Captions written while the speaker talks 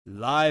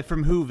Live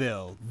from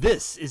Whoville,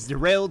 this is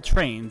Derailed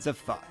Trains of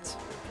Thought.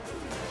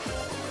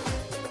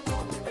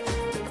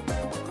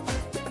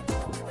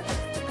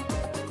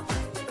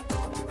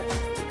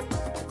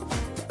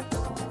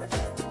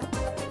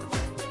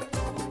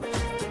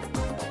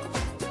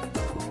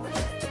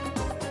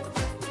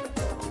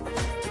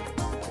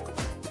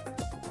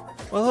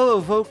 Well,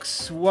 hello,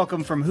 folks.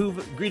 Welcome from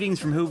Greetings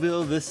from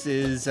Whoville. This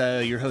is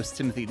your host,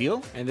 Timothy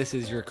Deal. And this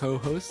is your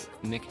co-host,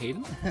 Nick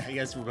Hayden. I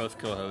guess we're both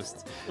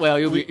co-hosts. Well,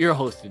 you're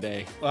host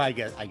today. Well, I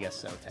guess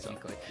so,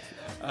 technically.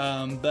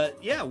 But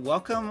yeah,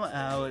 welcome.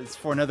 It's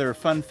for another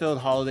fun-filled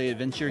holiday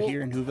adventure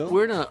here in Whoville.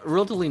 We're in a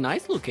relatively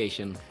nice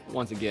location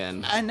once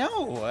again. I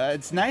know.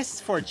 It's nice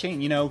for a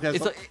change,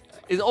 because...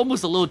 It's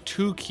almost a little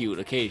too cute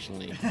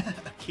occasionally.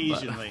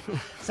 Occasionally.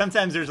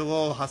 Sometimes there's a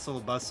little hustle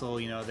bustle,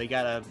 they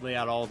gotta lay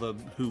out all the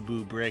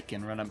boo brick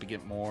and run up to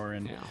get more,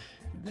 and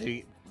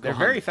they're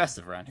very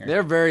festive around here.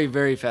 They're very,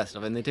 very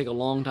festive, and they take a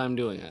long time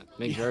doing it.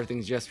 Make sure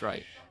everything's just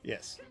right.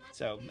 Yes.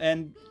 So,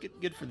 and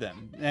good for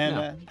them.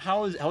 And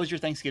how was your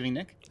Thanksgiving,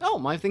 Nick? Oh,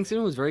 my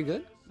Thanksgiving was very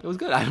good. It was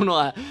good. I don't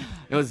know.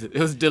 It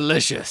was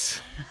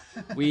delicious.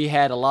 We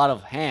had a lot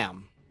of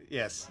ham.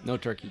 Yes. No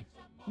turkey.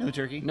 No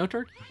turkey? No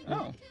turkey.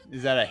 Oh.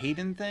 Is that a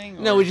Hayden thing?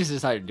 Or? No, we just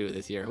decided to do it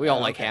this year. We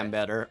all like ham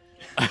better.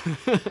 I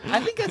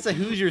think that's a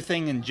Hoosier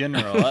thing in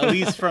general. At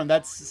least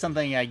that's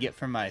something I get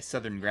from my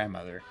Southern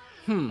grandmother.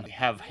 We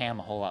have ham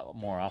a whole lot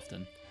more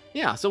often.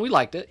 Yeah, so we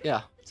liked it.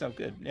 Yeah. So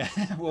good. Yeah.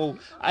 Well,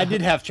 I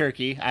did have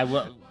turkey.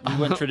 We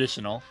went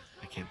traditional.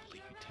 I can't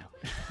believe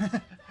you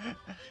tell.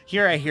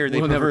 Here I hear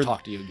they we'll prefer, never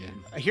talk to you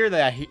again. I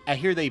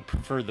hear they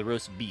prefer the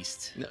roast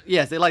beast.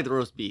 Yes, they like the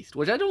roast beast,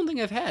 which I don't think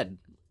I've had.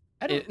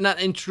 Not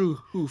in true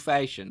Who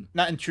fashion.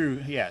 Not in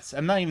true, yes.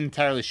 I'm not even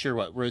entirely sure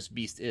what roast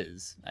beast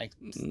is.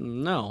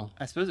 No.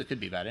 I suppose it could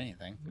be about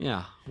anything.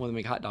 Yeah, what they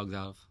make hot dogs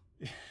out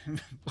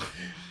of.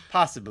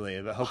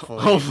 Possibly, but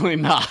hopefully. Hopefully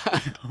not.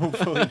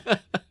 Hopefully.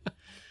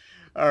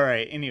 All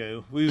right,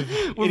 anyway.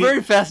 We're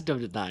very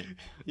festive tonight.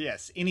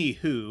 Yes,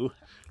 anywho.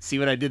 See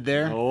what I did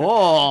there?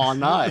 Oh,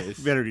 nice.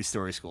 Better do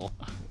story school.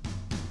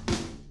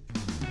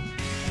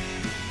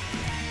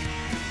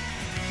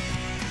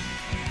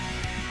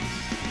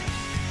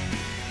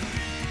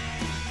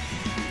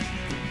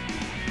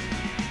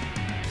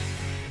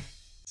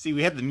 See,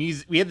 we had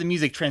the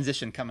music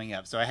transition coming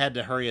up, so I had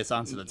to hurry us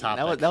onto the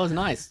topic. That was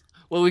nice.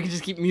 Well, we can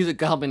just keep music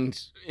coming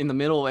in the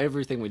middle of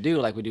everything we do,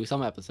 like we do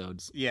some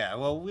episodes. Yeah,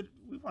 well, we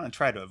want to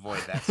try to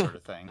avoid that sort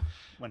of thing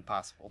when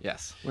possible.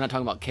 Yes, we're not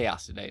talking about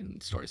chaos today in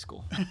story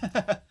school.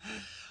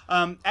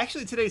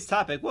 Actually, today's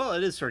topic, well,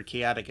 it is sort of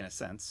chaotic in a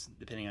sense,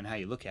 depending on how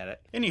you look at it.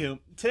 Anywho,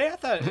 today I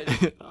thought...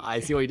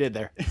 I see what you did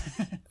there.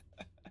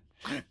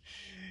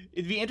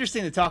 It'd be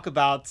interesting to talk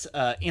about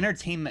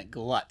entertainment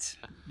glut,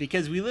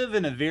 because we live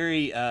in a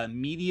very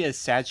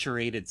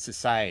media-saturated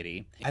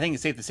society. I think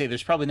it's safe to say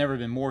there's probably never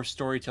been more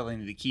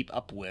storytelling to keep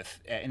up with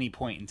at any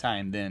point in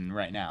time than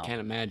right now. Can't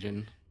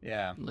imagine.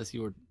 Yeah. Unless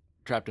you were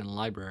trapped in a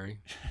library.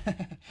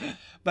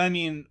 But I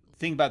mean,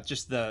 think about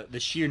just the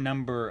sheer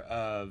number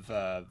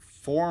of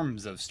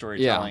forms of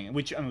storytelling,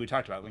 which we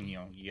talked about. When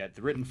you got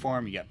the written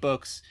form, you got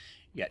books.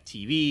 You got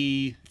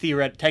TV.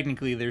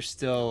 Theoretically, there's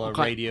still a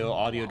radio,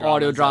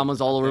 audio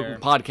dramas all over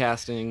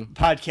podcasting.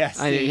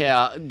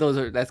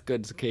 That's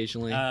good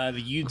occasionally.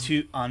 The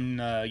YouTube on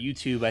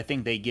YouTube, I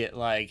think they get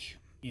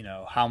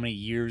how many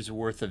years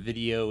worth of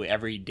video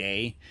every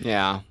day.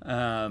 Yeah.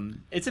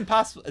 It's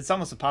impossible. It's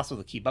almost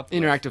impossible to keep up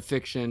with. Interactive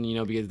fiction,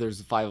 because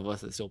there's 5 of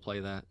us that still play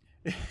that.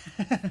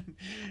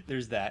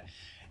 There's that.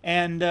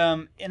 And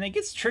it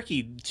gets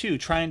tricky too,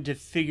 trying to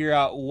figure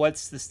out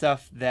what's the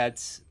stuff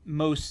that's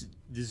most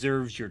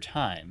deserves your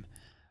time,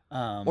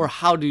 or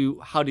how do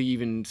you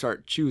even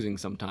start choosing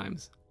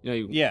sometimes?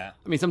 I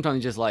mean, sometimes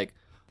you just I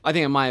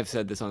think I might have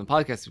said this on the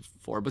podcast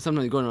before, but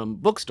sometimes you go to a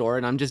bookstore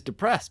and I'm just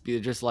depressed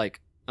because just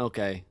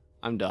okay,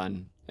 I'm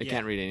done. I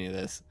can't read any of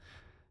this.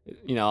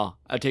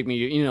 It takes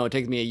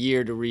me a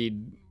year to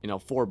read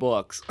 4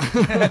 books.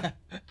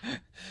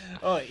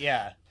 Oh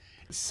yeah.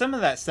 Some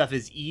of that stuff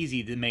is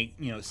easy to make,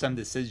 some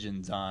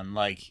decisions on,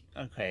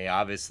 okay,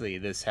 obviously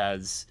this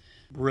has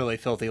really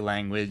filthy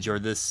language, or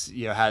this,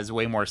 has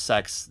way more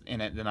sex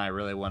in it than I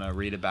really want to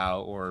read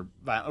about, or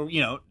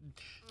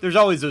there's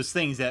always those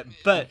things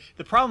but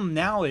the problem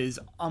now is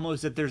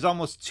that there's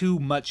almost too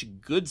much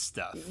good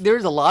stuff.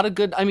 There's a lot of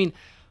good, just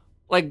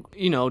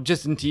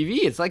in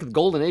TV, it's like the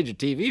golden age of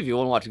TV if you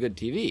want to watch good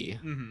TV.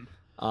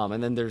 Mm-hmm.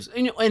 And then there's,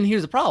 and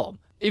here's the problem.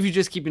 If you're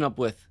just keeping up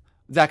with,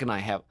 Zach and I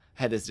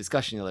had this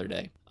discussion the other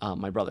day,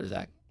 my brother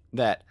Zach,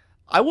 that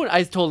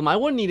I told him I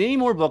wouldn't need any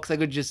more books. I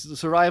could just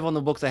survive on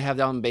the books I have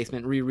down in the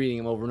basement, rereading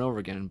them over and over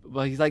again.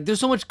 But he's like,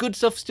 there's so much good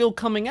stuff still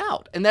coming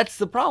out. And that's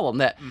the problem,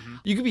 that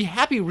you could be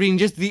happy reading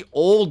just the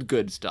old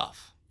good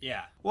stuff.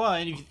 Yeah. Well,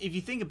 and if you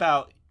think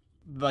about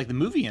the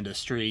movie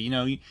industry,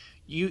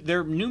 there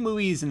are new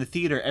movies in the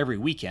theater every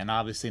weekend.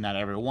 Obviously not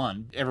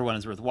everyone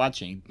is worth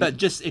watching. But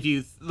just if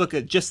you look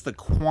at just the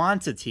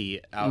quantity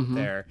out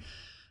there,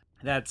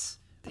 that's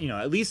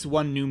at least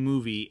one new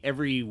movie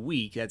every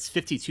week. That's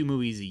 52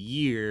 movies a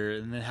year.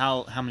 And then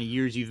how many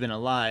years you've been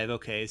alive?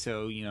 Okay,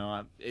 so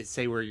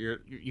say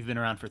you've been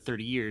around for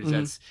 30 years. Mm-hmm.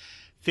 That's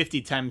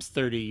 50 times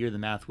 30. You're the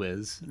math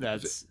whiz.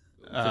 That's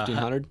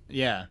 1,500.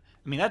 Yeah.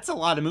 I mean, that's a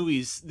lot of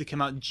movies that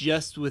come out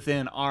just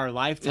within our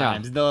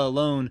lifetimes, let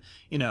alone,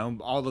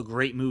 all the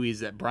great movies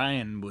that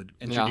Brian would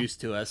introduce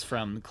to us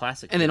from the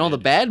classic. And then all the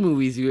bad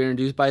movies you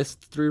introduced by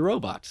 3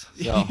 robots.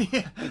 So.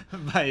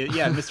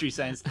 Mystery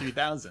Science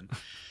 3000.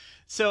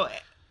 So,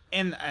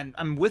 and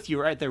I'm with you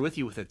right there with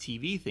you with the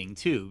TV thing,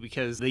 too,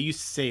 because they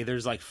used to say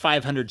there's like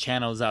 500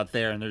 channels out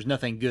there and there's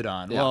nothing good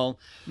on. Yeah. Well,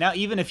 now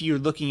even if you're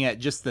looking at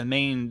just the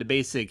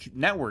basic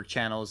network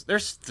channels,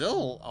 there's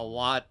still a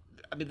lot.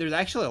 I mean, there's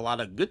actually a lot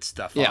of good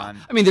stuff on.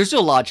 I mean, there's still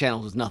a lot of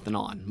channels with nothing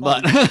on.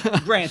 But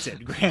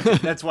granted,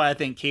 that's why I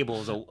think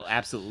cable is an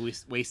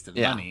absolute waste of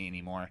money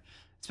anymore.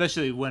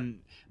 Especially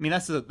when, I mean,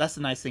 that's the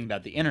nice thing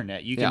about the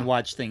internet. You can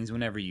watch things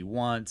whenever you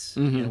want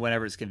and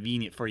whenever it's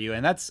convenient for you.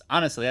 And that's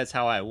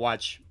how I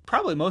watch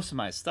probably most of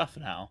my stuff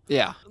now.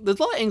 Yeah. There's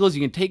a lot of angles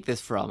you can take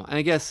this from. And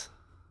I guess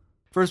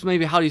first,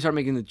 maybe how do you start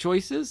making the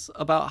choices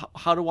about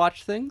how to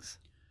watch things?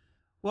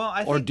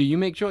 Well, do you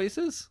make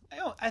choices?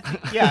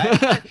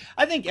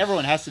 I think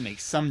everyone has to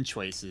make some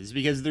choices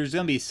because there's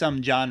going to be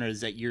some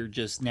genres that you're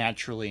just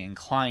naturally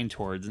inclined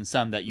towards and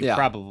some that you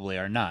probably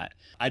are not.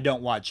 I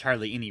don't watch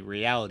hardly any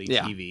reality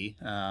TV.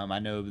 I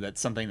know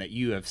that's something that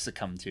you have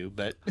succumbed to,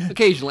 but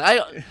occasionally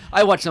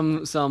I watch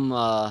some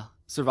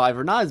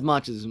Survivor, not as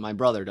much as my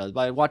brother does,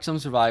 but I watch some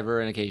Survivor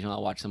and occasionally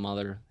I'll watch some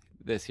other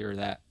this here or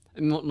that.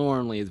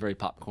 Normally it's very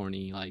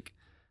popcorny, like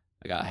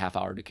I got a half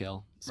hour to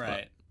kill.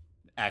 Right.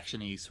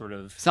 Action-y sort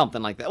of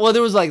something like that. Well,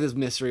 there was like this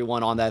mystery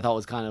one on that I thought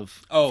was kind of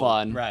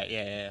fun. Right,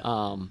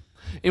 yeah.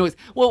 Anyways,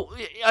 well,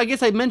 I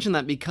guess I mentioned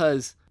that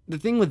because the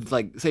thing with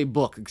like say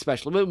book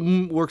especially, but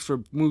works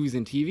for movies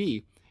and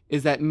TV,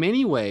 is that in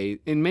many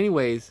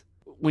ways,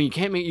 when you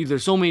can't make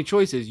there's so many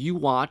choices, you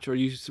watch or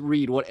you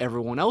read what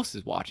everyone else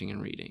is watching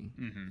and reading.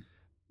 Mm-hmm.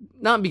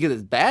 Not because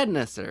it's bad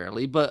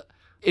necessarily, but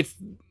it's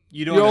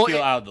you don't want to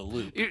feel out of the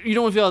loop. You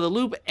don't want to feel out of the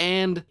loop,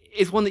 and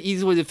it's one of the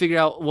easiest ways to figure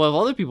out, well,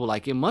 if other people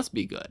like it, must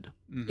be good.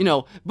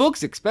 Mm-hmm.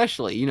 Books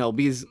especially,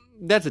 because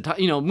that's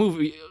a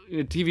movie,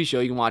 a TV show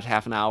you can watch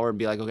half an hour and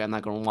be like, okay, I'm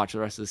not going to watch the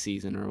rest of the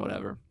season or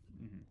whatever.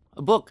 Mm-hmm.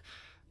 A book,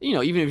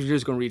 even if you're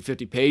just going to read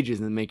 50 pages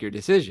and then make your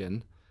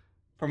decision.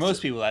 For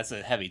most people, that's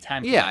a heavy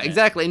time commitment. Yeah,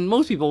 exactly. And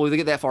most people, when they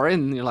get that far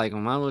in, you're like,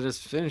 well, might as well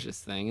just finish this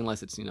thing,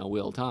 unless it's,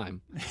 wheel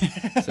time.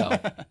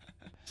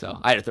 So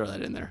I had to throw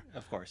that in there.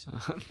 Of course.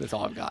 That's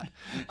all I've got.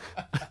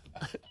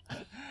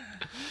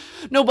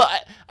 No,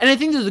 and I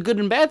think there's a good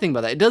and bad thing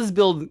about that. It does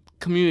build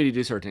community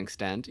to a certain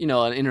extent, an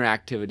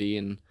interactivity,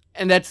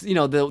 and that's,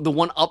 the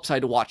one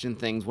upside to watching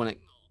things when it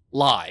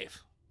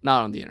live,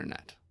 not on the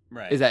internet.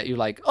 Right. Is that you're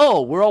like,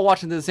 oh, we're all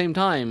watching at the same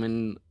time,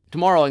 and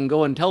tomorrow I can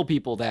go and tell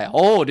people that,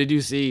 oh, did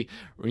you see,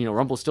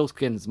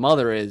 Rumpelstiltskin's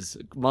mother is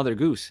Mother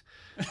Goose.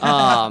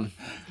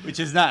 Which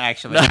has not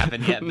actually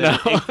happened yet,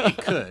 but it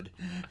could.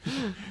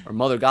 Or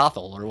Mother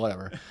Gothel or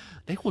whatever.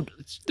 They're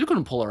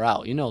going to pull her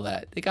out. You know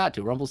that. They got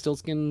to.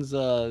 Rumpelstiltskin's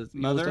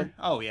mother?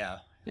 Oh, yeah.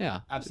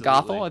 Yeah. Absolutely.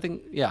 Gothel, I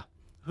think. Yeah.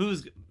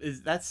 Who's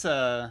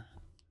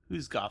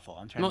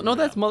Gothel? I'm trying to No,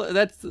 that's mother.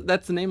 That's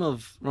the name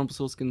of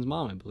Rumpelstiltskin's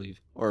mom, I believe.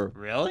 Or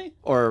really?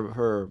 Or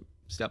her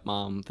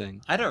stepmom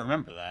thing. I don't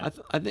remember that.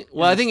 I think.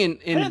 Well, I think in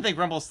I didn't think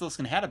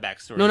Rumpelstiltskin had a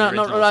backstory.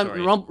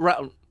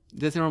 No.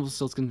 This is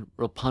Rumpelstiltskin.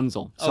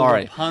 Rapunzel.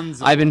 Sorry.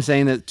 Rapunzel. I've been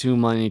saying that too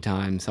many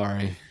times.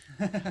 Sorry.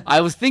 I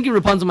was thinking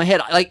Rapunzel in my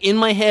head. Like in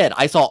my head,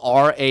 I saw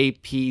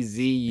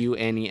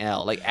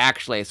Rapzunel. Like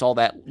actually, I saw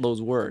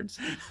those words.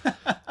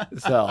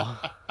 So.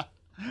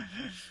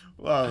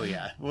 Well,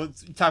 yeah. We'll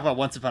talk about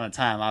Once Upon a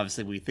Time.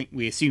 Obviously,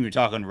 we assume you're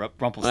talking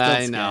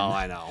Rumpelstiltskin.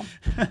 I know.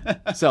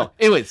 So,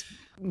 anyways,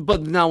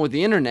 but now with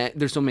the internet,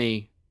 there's so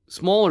many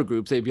smaller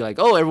groups. They'd be like,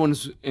 oh,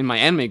 everyone's in my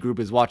anime group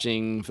is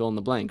watching fill in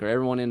the blank, or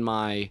everyone in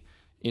my,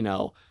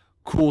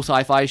 cool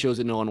sci-fi shows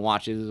that no one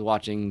watches is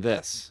watching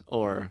this,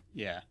 or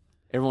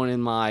everyone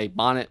in my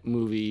bonnet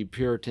movie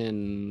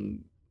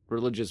Puritan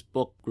religious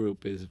book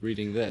group is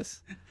reading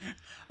this.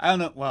 I don't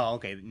know. Well,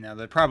 okay. Now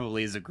there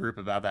probably is a group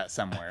about that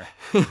somewhere.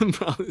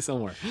 Probably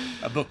somewhere.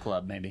 A book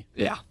club, maybe.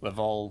 Yeah. With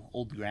all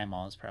old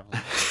grandmas, probably.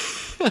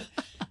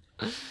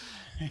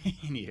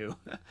 Anywho,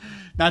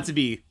 not to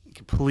be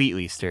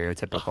completely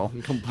stereotypical.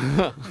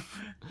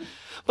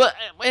 But,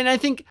 and I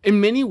think in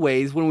many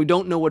ways, when we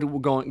don't know what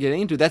we're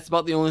getting into, that's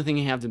about the only thing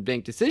you have to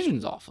make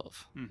decisions off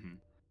of. Mm-hmm.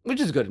 Which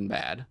is good and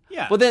bad.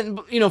 Yeah. But then,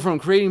 from a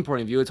creating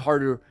point of view, it's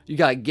harder. You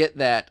got to get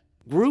that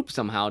group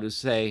somehow to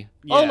say,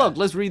 oh, look,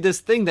 let's read this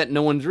thing that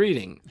no one's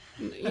reading.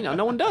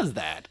 No one does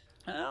that.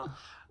 Well,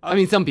 I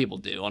mean, some people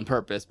do on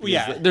purpose.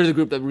 There's a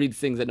group that reads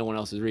things that no one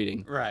else is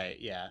reading. Right,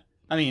 yeah.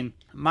 I mean,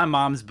 my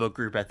mom's book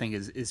group, I think,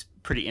 is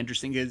pretty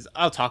interesting because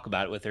I'll talk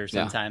about it with her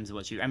sometimes.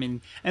 Yeah.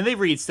 And they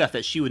read stuff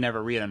that she would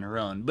never read on her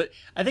own. But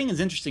I think it's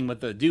interesting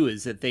what they'll do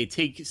is that they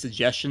take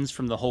suggestions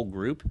from the whole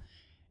group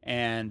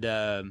and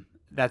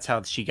That's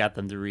how she got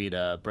them to read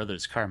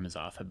Brothers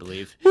Karamazov, I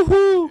believe.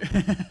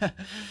 Woohoo!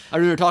 I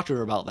never talked to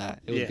her about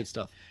that. It was good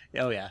stuff.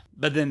 Oh, yeah.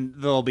 But then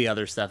there'll be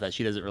other stuff that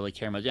she doesn't really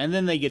care much. And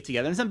then they get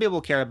together. And some people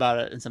care about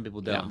it and some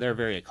people don't. Yeah. They're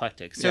very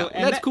eclectic. So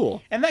Yeah, that's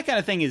cool. And that kind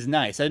of thing is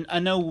nice. I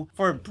know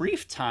for a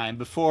brief time,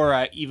 before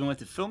I even went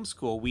to film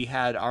school, we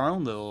had our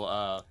own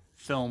little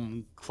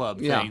film club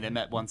thing that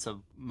met once a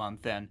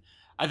month. And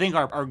I think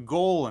our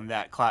goal in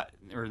that class,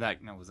 or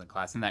that, no, it wasn't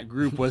class, in that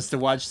group was to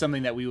watch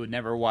something that we would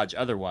never watch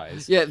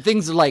otherwise. Yeah,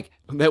 things like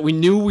that we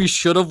knew we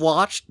should have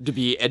watched to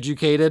be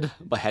educated,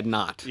 but had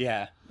not.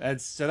 Yeah,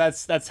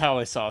 that's how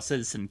I saw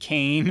Citizen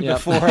Kane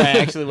before I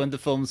actually went to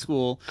film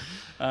school.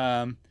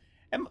 And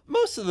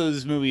most of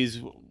those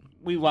movies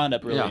we wound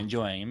up really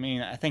enjoying. I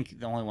mean, I think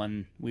the only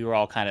one we were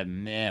all kind of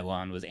meh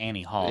on was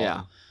Annie Hall.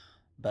 Yeah.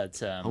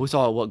 But we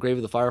saw Grave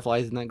of the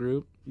Fireflies in that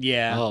group.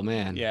 Yeah. Oh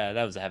man. Yeah,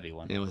 that was a heavy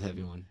one. It was a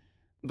heavy one.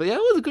 But yeah, it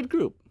was a good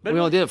group. But we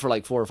only did it for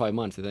like 4 or 5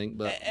 months, I think.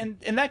 But and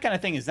that kind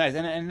of thing is nice,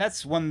 and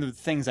that's one of the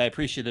things I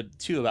appreciated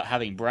too about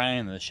having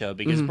Brian on the show,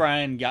 because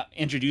Brian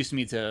introduced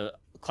me to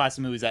a class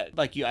of movies that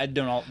like you I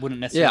wouldn't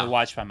necessarily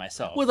watch by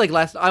myself.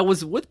 I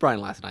was with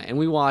Brian last night, and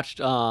we watched.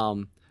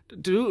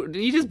 Dude,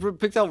 he just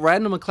picks out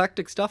random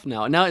eclectic stuff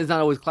now. Now it's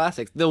not always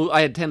classics. Though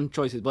I had 10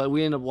 choices, but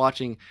we ended up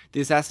watching The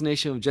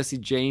Assassination of Jesse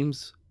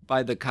James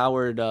by the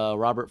coward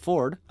Robert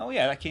Ford. Oh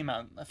yeah, that came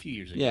out a few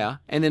years ago. Yeah,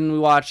 and then we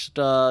watched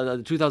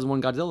the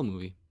 2001 Godzilla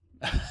movie.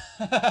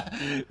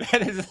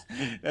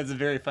 That's a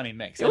very funny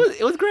mix. It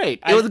was great.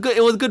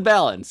 It was good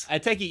balance. I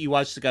take it you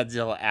watched the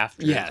Godzilla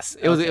after. Yes,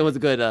 it was a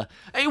good.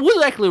 It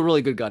was actually a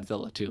really good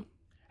Godzilla too.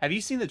 Have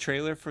you seen the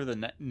trailer for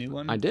the new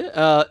one? I did.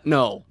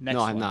 No,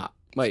 I'm not.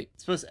 Wait,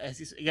 I guess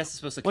it's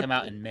supposed to come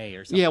out in May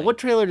or something. Yeah, what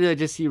trailer did I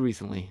just see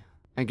recently?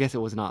 I guess it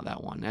was not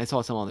that one. I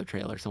saw some other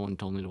trailer someone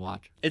told me to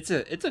watch. It's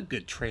a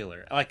good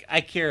trailer. Like,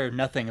 I care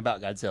nothing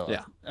about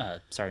Godzilla. Yeah.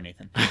 Sorry,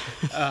 Nathan.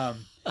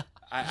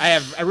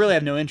 I really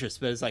have no interest,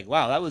 but it's like,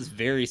 wow, that was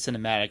very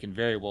cinematic and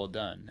very well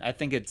done. I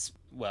think it's,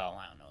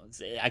 well, I don't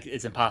know.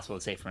 It's impossible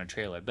to say from a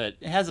trailer, but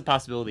it has a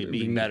possibility of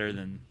being better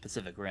than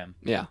Pacific Rim.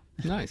 Yeah,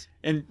 nice.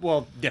 And,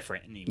 well,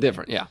 different. Anyway.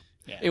 Different, yeah.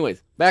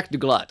 Anyways, back to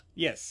Glut.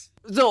 Yes.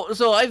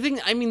 So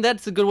I mean,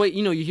 that's a good way.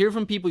 You hear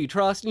from people you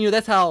trust.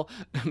 That's how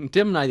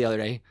Tim and I the other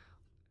day.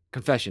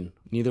 Confession: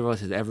 neither of us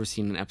has ever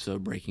seen an episode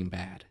of Breaking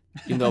Bad,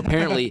 even though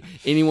apparently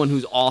anyone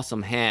who's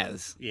awesome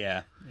has.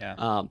 Yeah.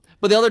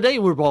 But the other day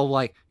we were both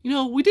like, we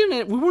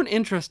weren't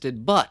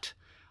interested, but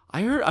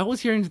I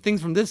was hearing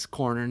things from this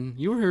corner, and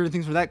you were hearing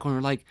things from that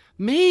corner. Like,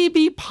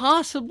 maybe,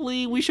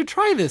 possibly, we should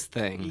try this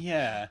thing.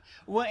 Yeah.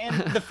 Well,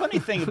 and the funny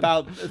thing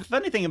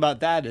about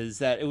that is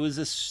that it was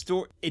a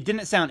story. It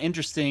didn't sound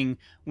interesting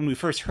when we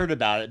first heard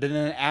about it, but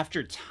then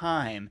after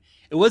time,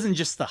 it wasn't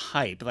just the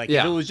hype. Like,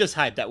 if it was just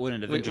hype, that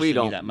wouldn't have interested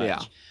me that much.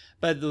 Yeah.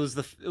 But it was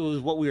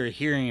what we were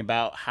hearing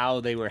about how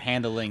they were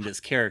handling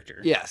this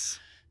character. Yes.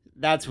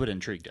 That's what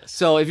intrigued us.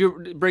 So if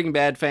you're a Breaking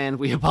Bad fan,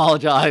 we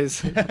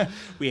apologize.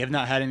 We have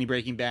not had any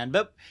Breaking Bad,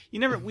 but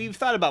we've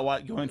thought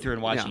about going through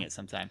and watching it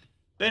sometime.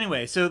 But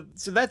anyway, so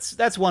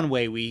that's one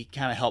way we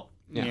kind of help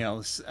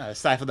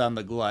stifle down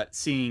the glut,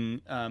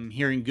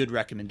 hearing good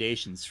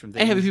recommendations from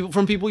things. And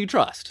from people you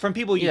trust. From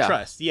people you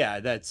trust, yeah.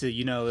 That's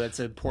that's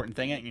an important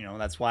thing.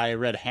 That's why I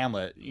read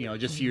Hamlet.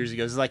 Just a few years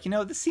ago. It's like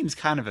this seems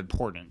kind of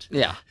important.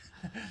 Yeah.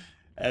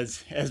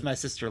 As my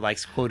sister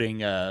likes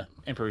quoting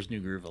Emperor's New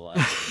Groove a lot.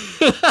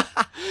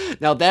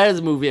 Now that is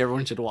a movie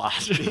everyone should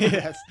watch.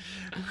 Yes.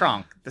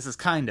 Kronk, this is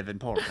kind of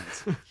important.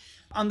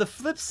 On the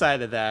flip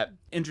side of that,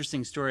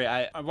 interesting story,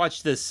 I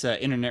watched this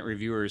internet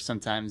reviewer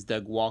sometimes,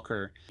 Doug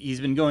Walker.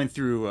 He's been going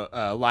through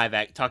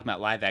talking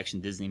about live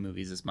action Disney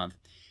movies this month.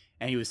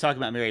 And he was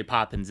talking about Mary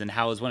Poppins and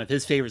how it was one of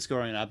his favorites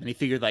growing up. And he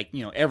figured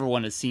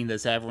everyone has seen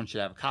this, everyone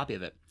should have a copy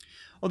of it.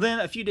 Well,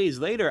 then a few days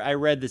later, I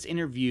read this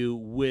interview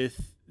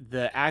with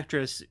the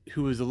actress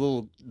who was the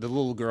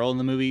little girl in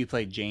the movie who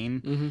played Jane.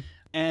 Mm-hmm.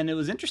 And it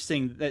was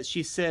interesting that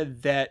she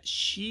said that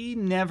she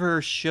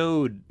never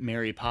showed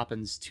Mary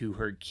Poppins to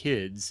her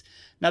kids,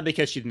 not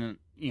because she didn't,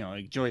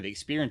 enjoy the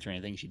experience or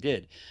anything, she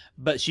did,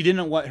 but she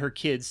didn't want her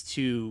kids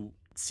to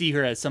see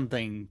her as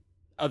something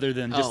other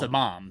than just a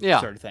mom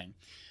sort of thing.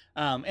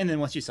 And then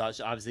once she saw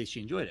it, obviously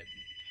she enjoyed it.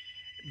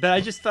 But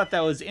I just thought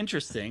that was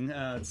interesting.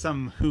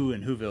 Some who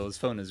in Whoville's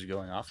phone is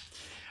going off.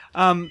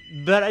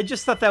 But I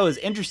just thought that was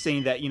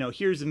interesting that,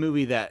 here's a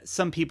movie that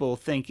some people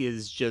think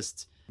is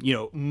just,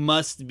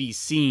 must be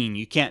seen.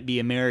 You can't be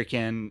an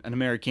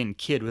American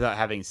kid without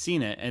having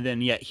seen it. And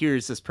then yet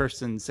here's this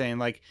person saying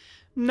like,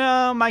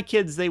 no, my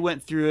kids, they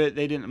went through it.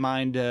 They didn't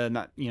mind,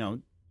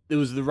 it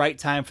was the right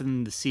time for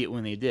them to see it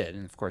when they did.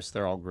 And of course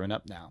they're all grown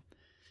up now.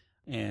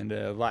 And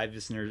live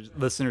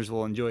listeners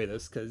will enjoy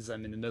this because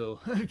I'm in the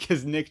middle,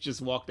 because Nick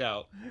just walked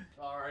out.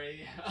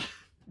 Sorry.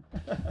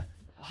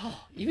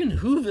 Even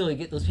Whoville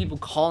get those people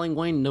calling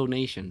Wayne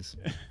donations.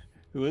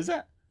 Who is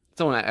that?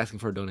 Someone asking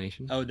for a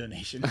donation. Oh,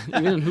 donation.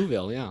 Even in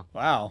Whoville, yeah.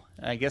 Wow.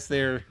 I guess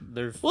they're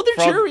well,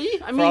 they're cheery.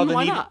 I mean,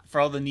 why not? For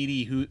all the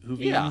needy Whovians.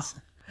 Yeah.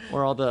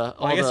 Or all the.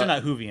 I guess they're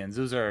not Whovians.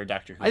 Those are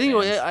Doctor Who. I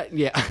think.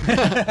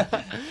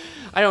 Yeah.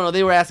 I don't know.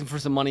 They were asking for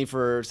some money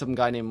for some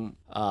guy named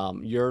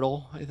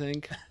Yertle, I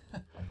think.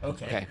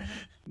 Okay.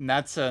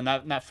 That's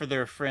not for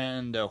their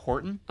friend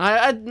Horton.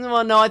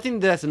 Well, no, I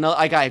think that's another.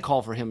 I got a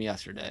call for him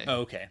yesterday.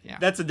 Oh, okay. Yeah.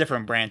 That's a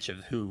different branch of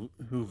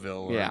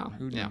Whoville. Or Yeah.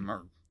 Whodum,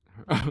 or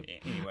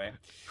anyway.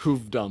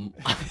 Hoovdom.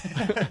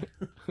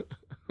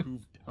 Whovdom.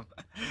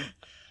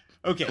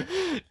 Okay.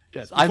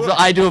 Yes,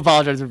 I do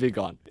apologize for being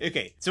gone.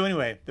 Okay, so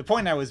anyway, the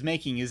point I was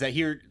making is that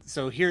here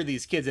are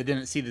these kids that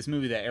didn't see this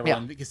movie that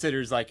everyone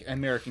considers like an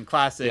American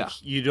classic. Yeah.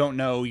 You don't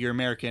know your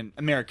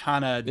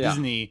Americana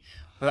Disney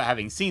without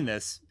having seen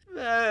this.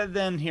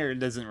 Then here it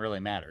doesn't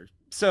really matter.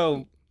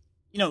 So,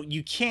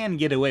 you can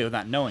get away with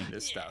not knowing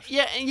this stuff.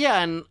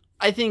 Yeah, and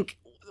I think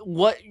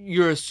what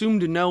you're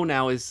assumed to know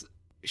now is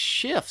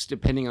shifts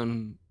depending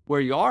on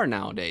where you are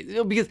nowadays.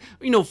 Because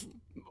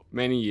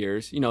many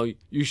years,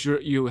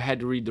 you had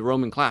to read the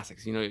Roman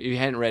classics. If you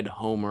hadn't read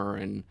Homer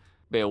and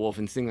Beowulf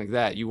and things like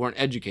that, you weren't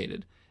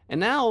educated. And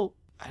now,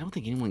 I don't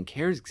think anyone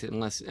cares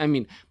unless,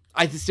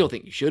 I still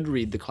think you should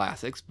read the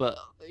classics, but,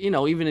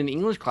 even in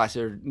English class,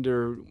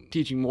 they're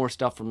teaching more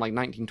stuff from like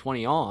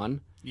 1920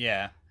 on.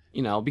 Yeah.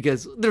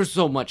 Because there's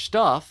so much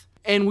stuff.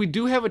 And we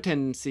do have a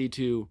tendency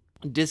to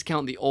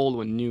discount the old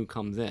when new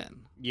comes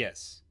in.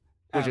 Yes.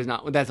 Which is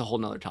that's a whole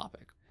nother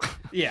topic.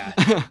 Yeah,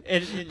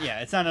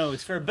 it's not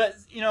always fair, but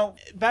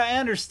I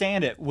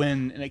understand it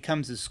when it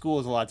comes to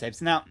schools a lot of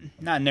times. Not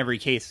in every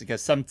case,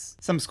 because some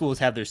schools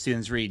have their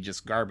students read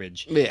just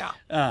garbage. Yeah.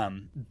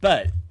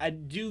 But I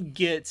do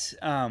get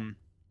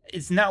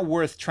it's not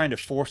worth trying to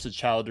force a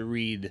child to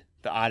read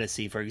the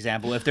Odyssey, for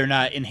example, if they're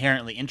not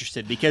inherently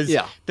interested, because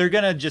they're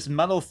gonna just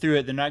muddle through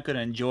it. They're not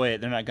gonna enjoy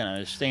it. They're not gonna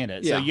understand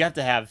it. So you have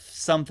to have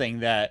something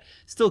that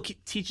still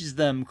teaches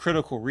them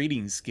critical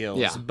reading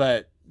skills,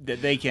 but that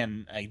they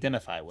can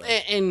identify with.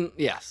 And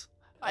yes,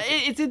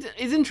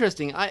 it's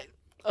interesting.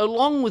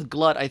 Along with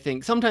glut, I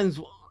think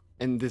sometimes,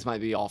 and this might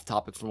be off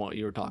topic from what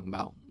you were talking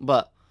about,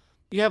 but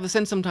you have a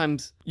sense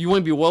sometimes you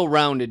want to be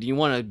well-rounded. You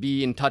want to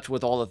be in touch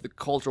with all of the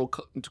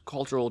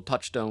cultural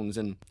touchstones,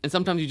 and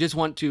sometimes you just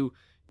want to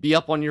be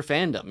up on your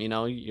fandom.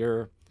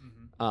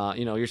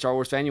 You're Star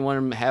Wars fan. You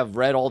want to have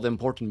read all the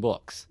important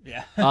books,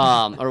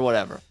 or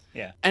whatever.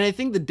 Yeah. And I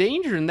think the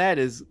danger in that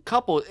is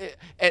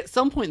at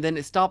some point then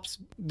it stops,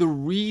 the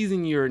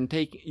reason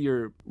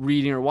you're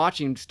reading or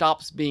watching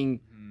stops being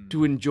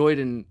to enjoy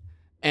it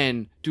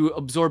and to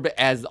absorb it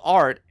as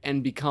art,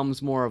 and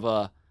becomes more of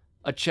a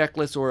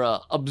checklist or a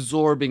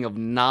absorbing of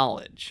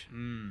knowledge.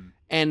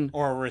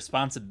 Or a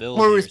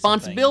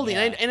responsibility.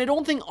 And I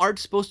don't think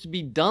art's supposed to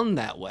be done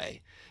that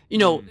way.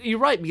 You're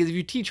right, because if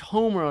you teach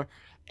Homer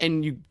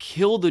and you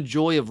kill the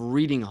joy of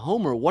reading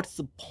Homer, what's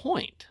the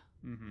point?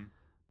 Mm-hmm.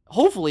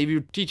 Hopefully, if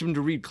you teach them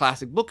to read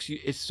classic books,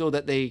 it's so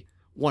that they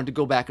want to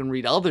go back and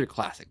read other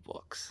classic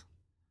books.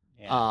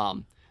 Yeah.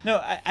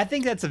 No, I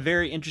think that's a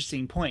very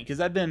interesting point, because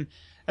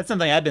that's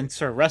something I've been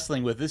sort of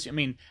wrestling with this.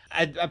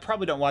 I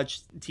probably don't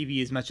watch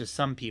TV as much as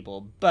some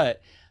people,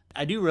 but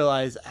I do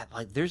realize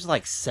there's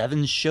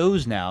 7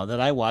 shows now that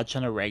I watch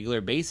on a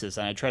regular basis,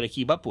 and I try to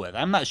keep up with.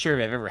 I'm not sure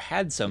if I've ever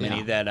had so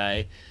many that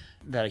I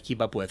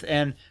keep up with.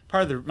 And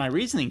part of my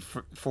reasoning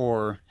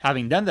for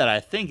having done that, I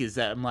think, is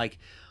that I'm like,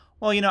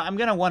 well, I'm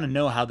going to want to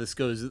know how this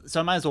goes, so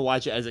I might as well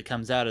watch it as it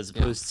comes out, as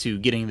opposed to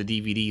getting the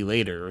DVD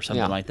later or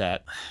something like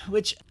that,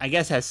 which I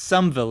guess has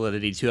some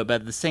validity to it, but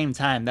at the same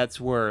time,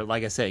 that's where,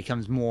 like I said,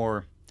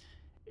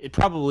 it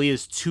probably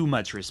is too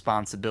much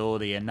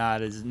responsibility and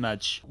not as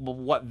much,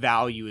 what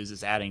value is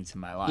this adding to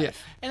my life? Yeah.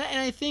 And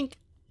I think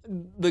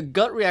the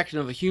gut reaction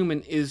of a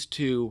human is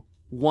to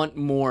want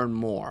more and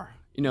more.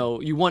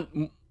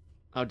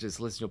 I'll just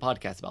listen to a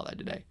podcast about that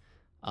today,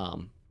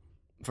 from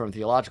a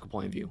theological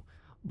point of view.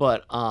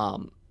 But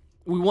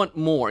we want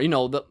more.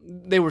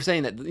 They were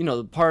saying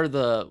that, part of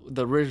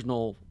the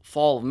original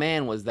fall of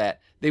man was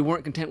that they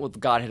weren't content with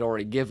what God had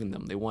already given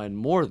them. They wanted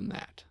more than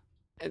that.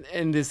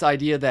 And this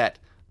idea that,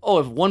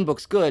 if one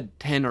book's good,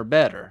 10 are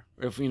better.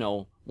 If,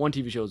 one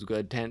TV show is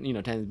good, 10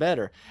 is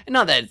better. And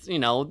not that,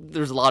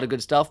 there's a lot of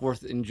good stuff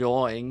worth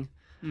enjoying.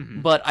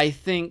 Mm-hmm. But I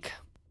think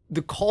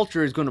the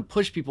culture is going to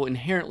push people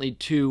inherently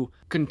to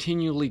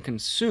continually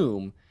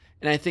consume.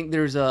 And I think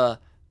there's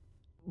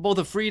both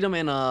a freedom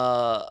and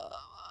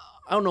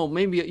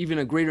maybe even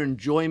a greater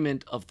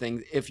enjoyment of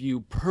things if you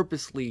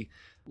purposely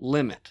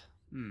limit.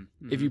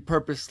 Mm-hmm. If you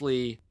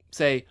purposely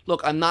say,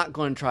 look, I'm not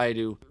going to try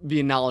to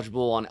be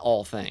knowledgeable on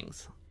all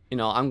things.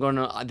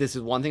 This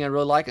is one thing I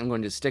really like. I'm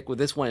going to stick with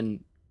this one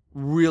and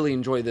really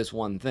enjoy this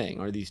one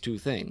thing or these two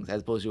things,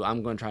 as opposed to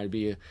I'm going to try to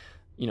be,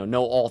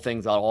 know all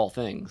things about all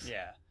things.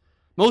 Yeah.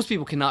 Most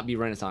people cannot be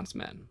Renaissance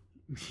men.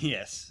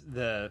 Yes.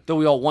 Though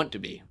we all want to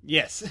be.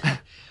 Yes.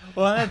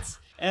 Well,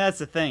 that's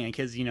the thing,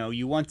 because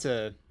you want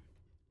to.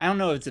 I don't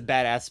know if it's a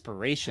bad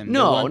aspiration.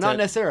 No, not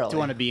necessarily. To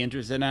want to be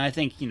interested, and I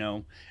think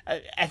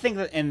I think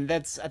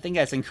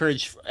that's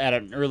encouraged at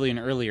an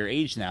earlier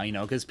age now.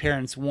 Because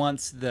parents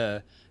want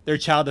their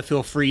child to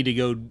feel free to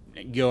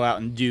go out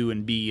and do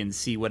and be and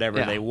see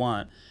whatever they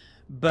want.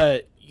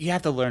 But you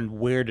have to learn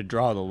where to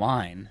draw the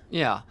line.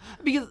 Yeah,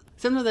 because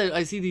sometimes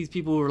I see these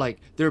people who are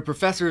like, they're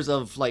professors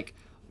of like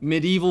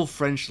medieval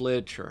French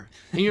literature,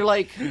 and you're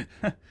like,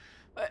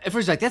 at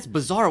first you're like, that's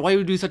bizarre. Why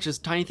would we do such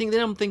a tiny thing?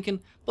 Then I'm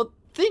thinking, but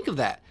think of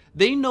that.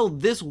 They know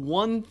this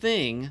one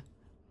thing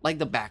like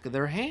the back of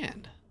their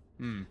hand.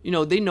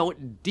 They know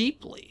it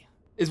deeply.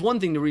 It's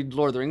one thing to read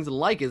Lord of the Rings and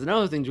like it. It's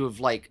another thing to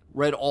have like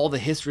read all the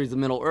histories of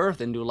Middle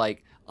Earth and to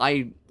like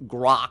I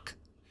grok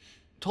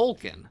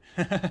Tolkien.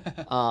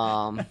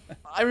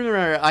 I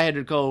remember I had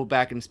to go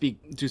back and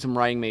speak to some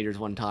writing majors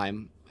one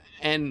time,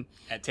 and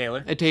At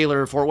Taylor? At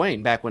Taylor, Fort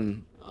Wayne, back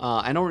when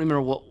I don't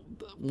remember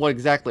what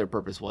exactly their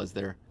purpose was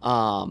there.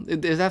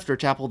 It was after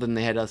chapel, then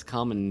they had us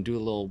come and do a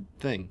little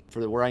thing for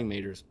the writing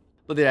majors.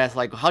 But they asked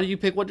like, how do you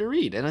pick what to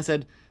read? And I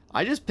said,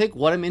 I just pick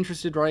what I'm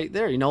interested right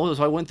there.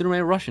 So I went through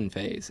my Russian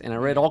phase and I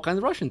read all kinds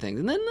of Russian things.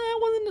 And then I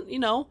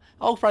wasn't,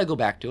 I'll probably go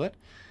back to it.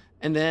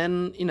 And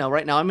then,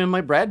 right now I'm in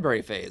my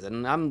Bradbury phase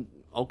and I'm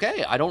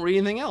okay. I don't read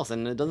anything else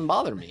and it doesn't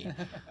bother me.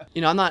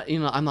 I'm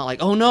not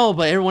like, oh no,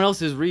 but everyone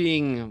else is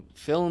reading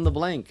fill in the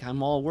blank.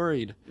 I'm all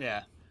worried.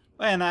 Yeah.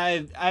 And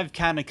I've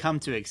kind of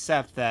come to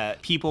accept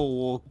that people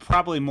will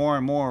probably more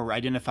and more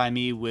identify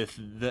me with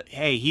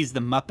hey, he's the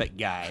Muppet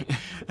guy.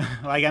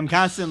 Like I'm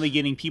constantly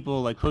getting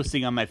people like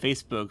posting on my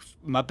Facebook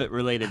Muppet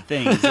related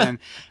things, and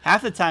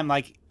half the time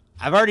like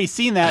I've already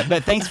seen that,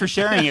 but thanks for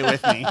sharing it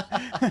with me.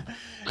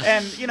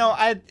 And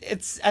I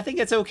think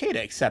it's okay to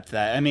accept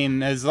that. I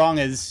mean, as long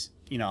as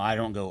I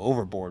don't go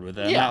overboard with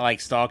it. I'm not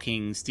like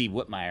stalking Steve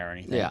Whitmire or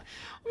anything. Yeah,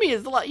 I mean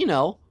it's a lot.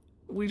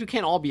 We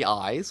can't all be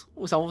eyes.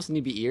 Some of us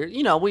need to be ears.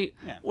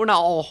 We're not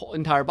all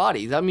entire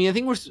bodies. I mean, I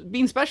think we're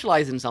being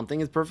specialized in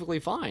something is perfectly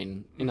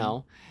fine,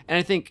 And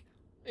I think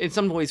in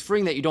some ways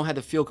freeing that you don't have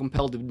to feel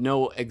compelled to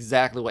know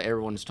exactly what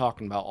everyone's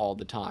talking about all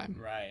the time.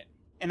 Right.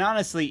 And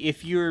honestly,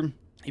 if you're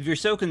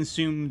so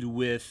consumed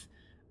with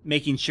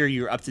making sure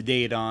you're up to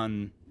date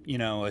on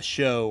a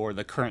show or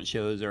the current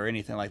shows or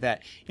anything like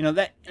that,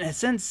 that in a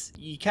sense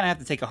you kind of have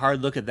to take a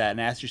hard look at that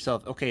and ask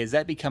yourself, okay, is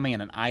that becoming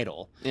an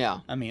idol? Yeah.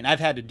 I mean, I've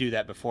had to do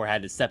that before. I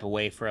had to step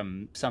away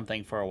from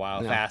something for a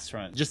while, fast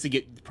from it, just to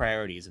get the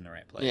priorities in the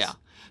right place. Yeah,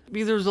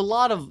 because there's a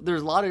lot of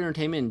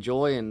entertainment and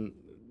joy and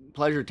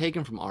pleasure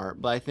taken from art,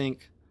 but I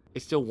think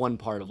it's still one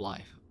part of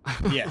life.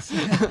 Yes.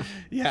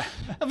 Yeah.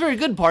 A very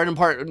good part and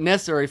part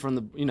necessary from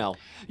the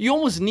you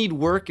almost need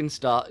work and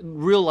stuff,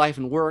 real life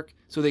and work,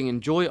 so they can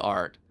enjoy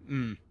art.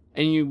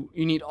 And you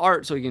need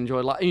art so you can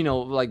enjoy life,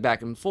 like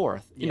back and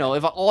forth.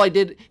 If all I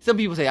did, some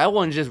people say I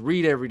want to just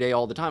read every day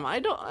all the time.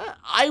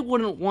 I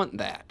wouldn't want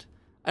that.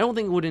 I don't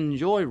think I would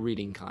enjoy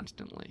reading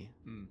constantly.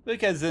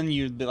 Because then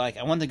you'd be like,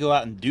 I want to go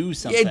out and do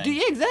something.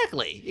 Yeah,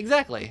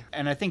 exactly.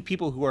 And I think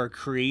people who are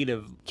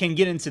creative can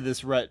get into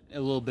this rut a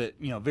little bit,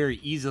 very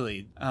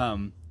easily.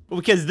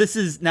 Because this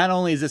is not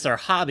only is this our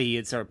hobby,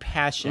 it's our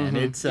passion.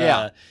 It's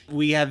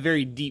we have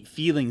very deep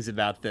feelings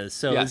about this.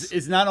 So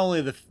it's not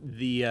only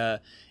the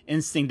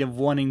instinct of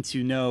wanting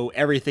to know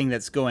everything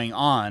that's going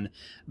on,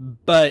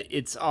 but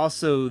it's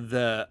also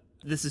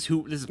this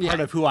is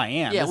part of who I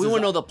am. Yeah, we want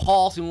to know the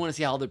pulse, and we want to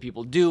see how other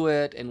people do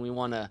it, and we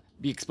want to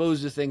be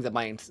exposed to things that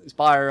might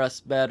inspire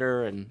us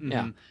better.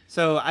 And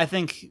So I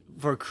think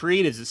for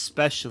creatives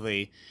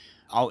especially,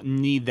 I'll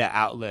need that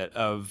outlet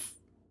of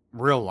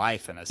real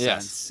life in a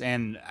sense.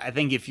 And I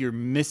think if you're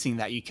missing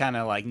that, you kind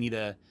of like need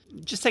to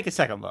just take a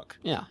second look.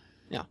 Yeah.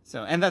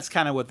 So, and that's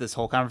kind of what this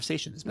whole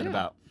conversation has been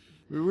about.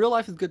 Real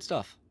life is good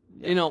stuff.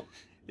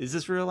 Is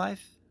this real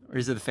life or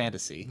is it a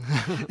fantasy?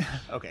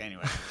 Okay,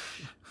 anyway.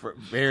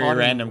 Very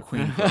random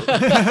Queen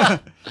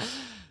quote.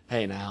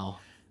 Hey, now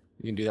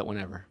you can do that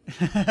whenever.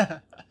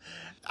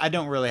 I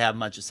don't really have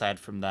much aside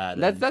from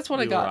that. That's what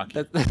I got.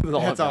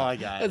 That's all I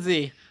got. Let's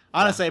see.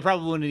 Honestly, I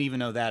probably wouldn't even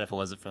know that if it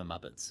wasn't for the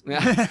Muppets.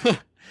 Yeah.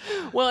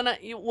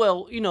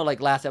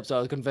 Like last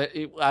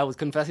episode, I was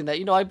confessing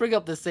that I bring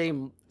up the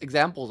same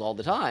examples all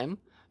the time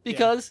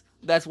because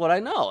that's what I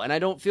know, and I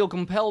don't feel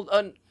compelled.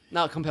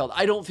 Not compelled.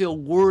 I don't feel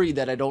worried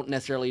that I don't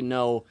necessarily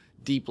know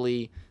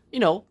deeply.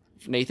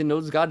 Nathan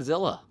knows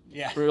Godzilla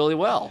really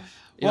well.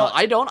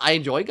 I don't. I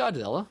enjoy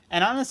Godzilla.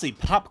 And honestly,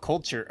 pop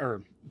culture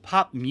or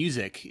pop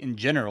music in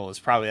general is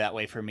probably that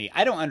way for me.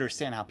 I don't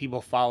understand how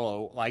people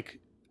follow like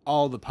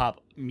all the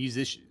pop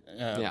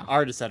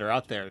artists that are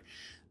out there.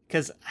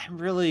 Because I'm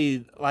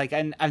really,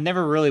 I've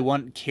never really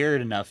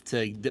cared enough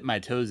to dip my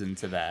toes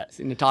into that.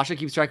 See, Natasha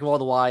keeps track of all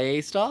the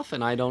YA stuff,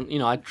 and I don't,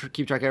 I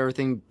keep track of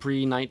everything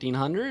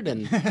pre-1900,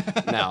 and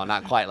no,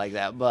 not quite like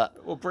that,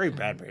 but... Well, Ray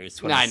Bradbury is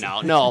 20th. I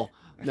know,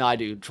 no, I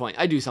do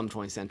some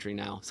 20th century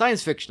now.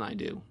 Science fiction I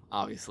do,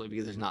 obviously,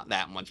 because there's not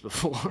that much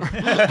before.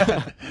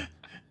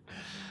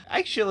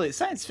 Actually,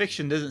 science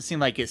fiction doesn't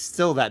seem like it's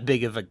still that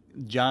big of a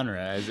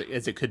genre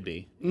as it could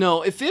be.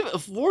 No, if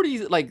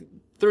 40s,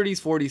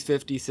 30s, 40s,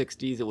 50s,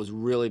 60s, it was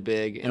really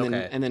big, and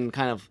then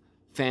kind of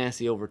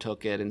fantasy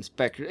overtook it, and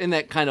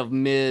that kind of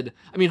mid.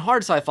 I mean,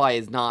 hard sci-fi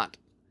is not.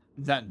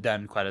 It's not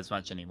done quite as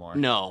much anymore.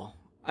 No,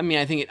 I mean,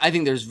 I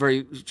think there's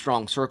very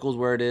strong circles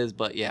where it is,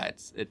 but yeah,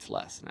 it's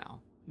less now,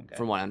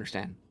 from what I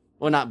understand.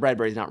 Well,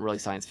 Bradbury's not really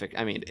science fiction.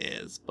 I mean, it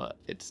is, but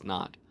it's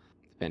not.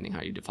 depending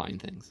how you define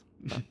things.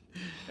 But,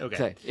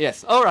 Okay.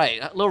 yes. All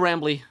right. A little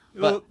rambly.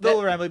 A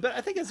little rambly, but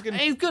I think it's good.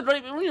 It's good,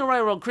 right? When you're right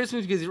around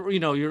Christmas, because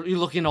you're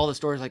looking at all the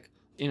stores. Like,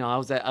 I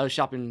was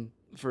shopping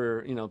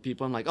for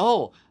people. I'm like,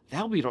 oh,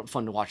 that would be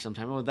fun to watch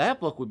sometime. Oh,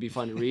 that book would be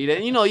fun to read.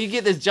 And you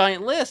get this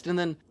giant list, and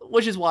then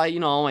which is why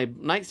on my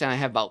nightstand I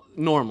have about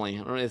normally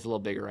it's a little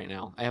bigger right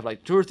now. I have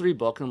like 2 or 3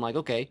 books, and I'm like,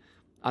 okay,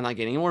 I'm not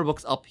getting any more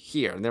books up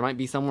here. There might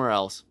be somewhere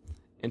else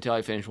until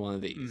I finish one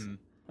of these. Mm.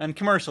 And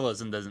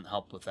commercialism doesn't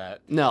help with that.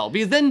 No,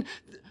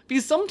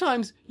 because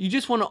sometimes you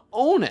just want to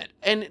own it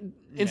and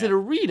instead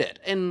of read it.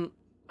 And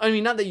I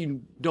mean, not that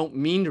you don't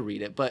mean to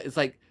read it, but it's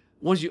like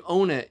once you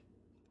own it,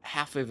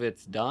 half of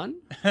it's done.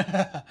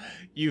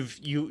 you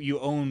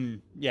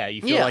own,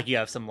 you feel like you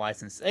have some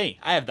license. Hey,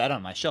 I have that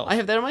on my shelf. I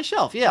have that on my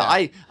shelf. Yeah.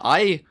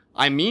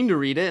 I mean to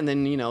read it, and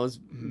then it's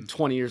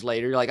 20 years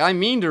later, you're like, I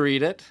mean to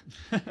read it.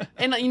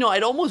 And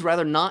I'd almost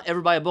rather not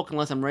ever buy a book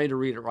unless I'm ready to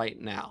read it right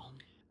now.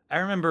 I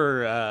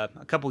remember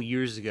a couple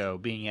years ago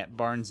being at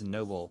Barnes and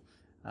Noble.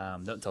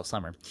 Don't tell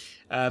Summer.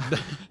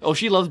 Oh,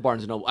 she loves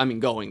Barnes and Noble. I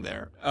mean, going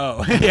there.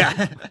 Oh,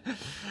 yeah.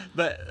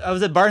 But I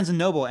was at Barnes and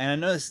Noble, and I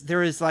noticed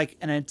there is like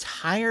an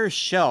entire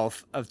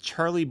shelf of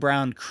Charlie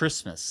Brown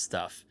Christmas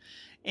stuff.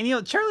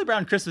 And Charlie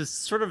Brown Christmas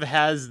sort of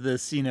has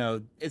this,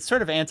 it's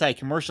sort of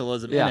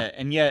anti-commercialism in it,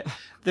 and yet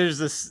there's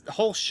this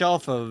whole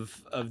shelf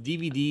of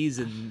DVDs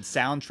and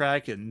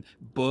soundtrack and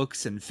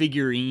books and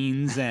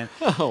figurines, and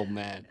oh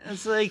man,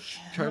 it's like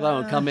Charlie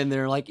Brown would come in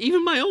there like,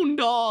 even my own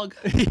dog.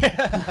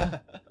 Yeah.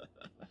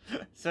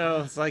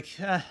 So it's like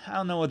I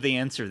don't know what the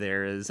answer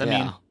there is. I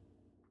mean,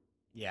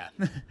 yeah,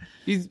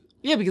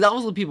 because that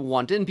was what people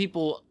wanted, and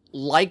people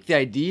like the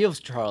idea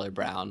of Charlie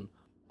Brown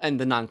and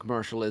the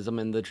non-commercialism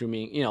and the true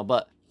meaning,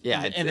 but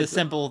yeah, and the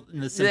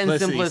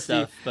simplicity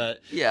stuff. But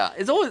yeah,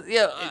 it's always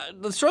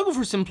the struggle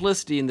for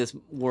simplicity in this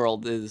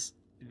world is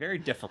very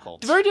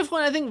difficult. Very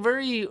difficult. And I think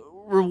very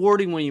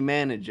rewarding when you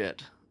manage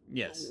it.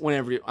 Yes.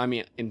 Whenever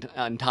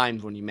in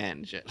times when you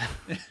manage it.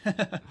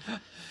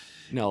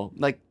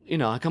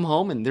 I come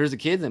home and there's the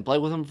kids and play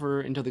with them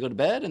until they go to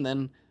bed, and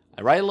then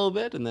I write a little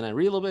bit, and then I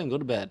read a little bit and go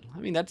to bed. I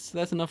mean, that's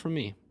enough for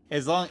me.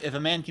 If a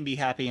man can be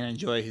happy and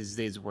enjoy his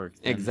day's work,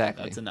 then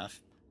exactly, that's enough.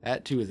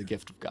 That too is a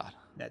gift of God.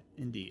 That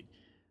indeed.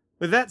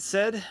 With that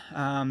said,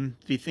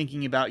 be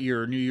thinking about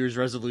your New Year's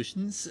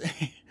resolutions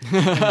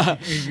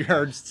in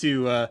regards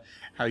to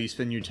how you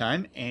spend your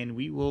time, and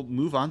we will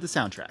move on to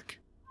soundtrack.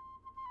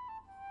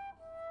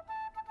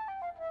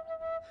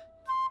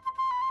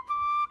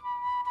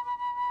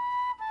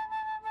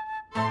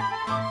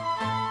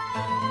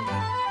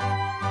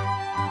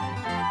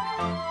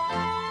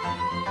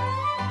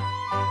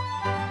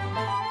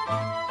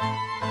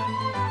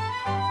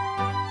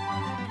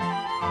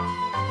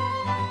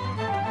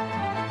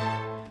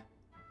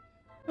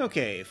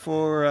 Okay,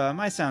 for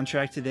my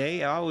soundtrack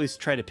today, I always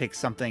try to pick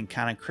something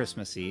kind of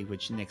Christmassy,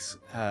 which Nick's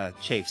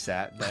chafes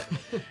at,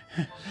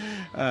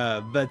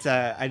 but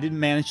I didn't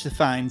manage to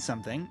find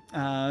something.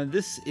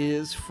 This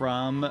is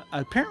from,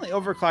 apparently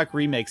Overclock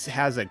Remix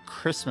has a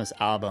Christmas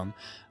album.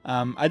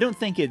 I don't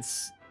think it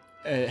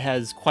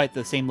has quite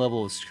the same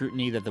level of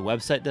scrutiny that the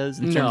website does.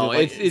 In terms of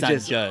it's not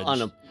just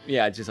judged.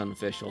 It's just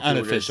unofficial.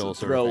 Unofficial,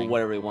 sort of thing.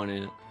 Whatever they want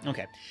in it.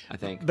 Okay. I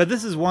think. But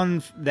this is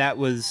one that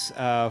was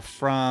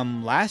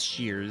from last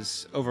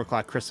year's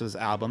Overclock Christmas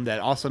album that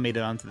also made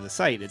it onto the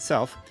site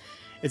itself.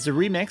 It's a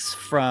remix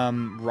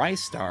from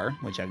Rice Star,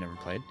 which I've never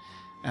played.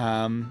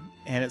 And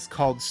it's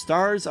called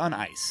Stars on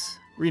Ice,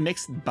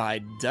 remixed by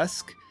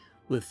Dusk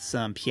with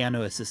some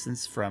piano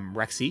assistance from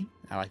Rexy.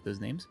 I like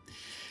those names.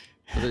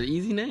 Those are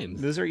easy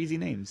names. Those are easy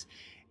names.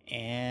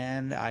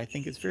 And I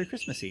think it's very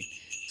Christmassy.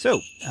 So,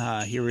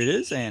 here it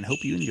is, and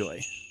hope you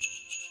enjoy.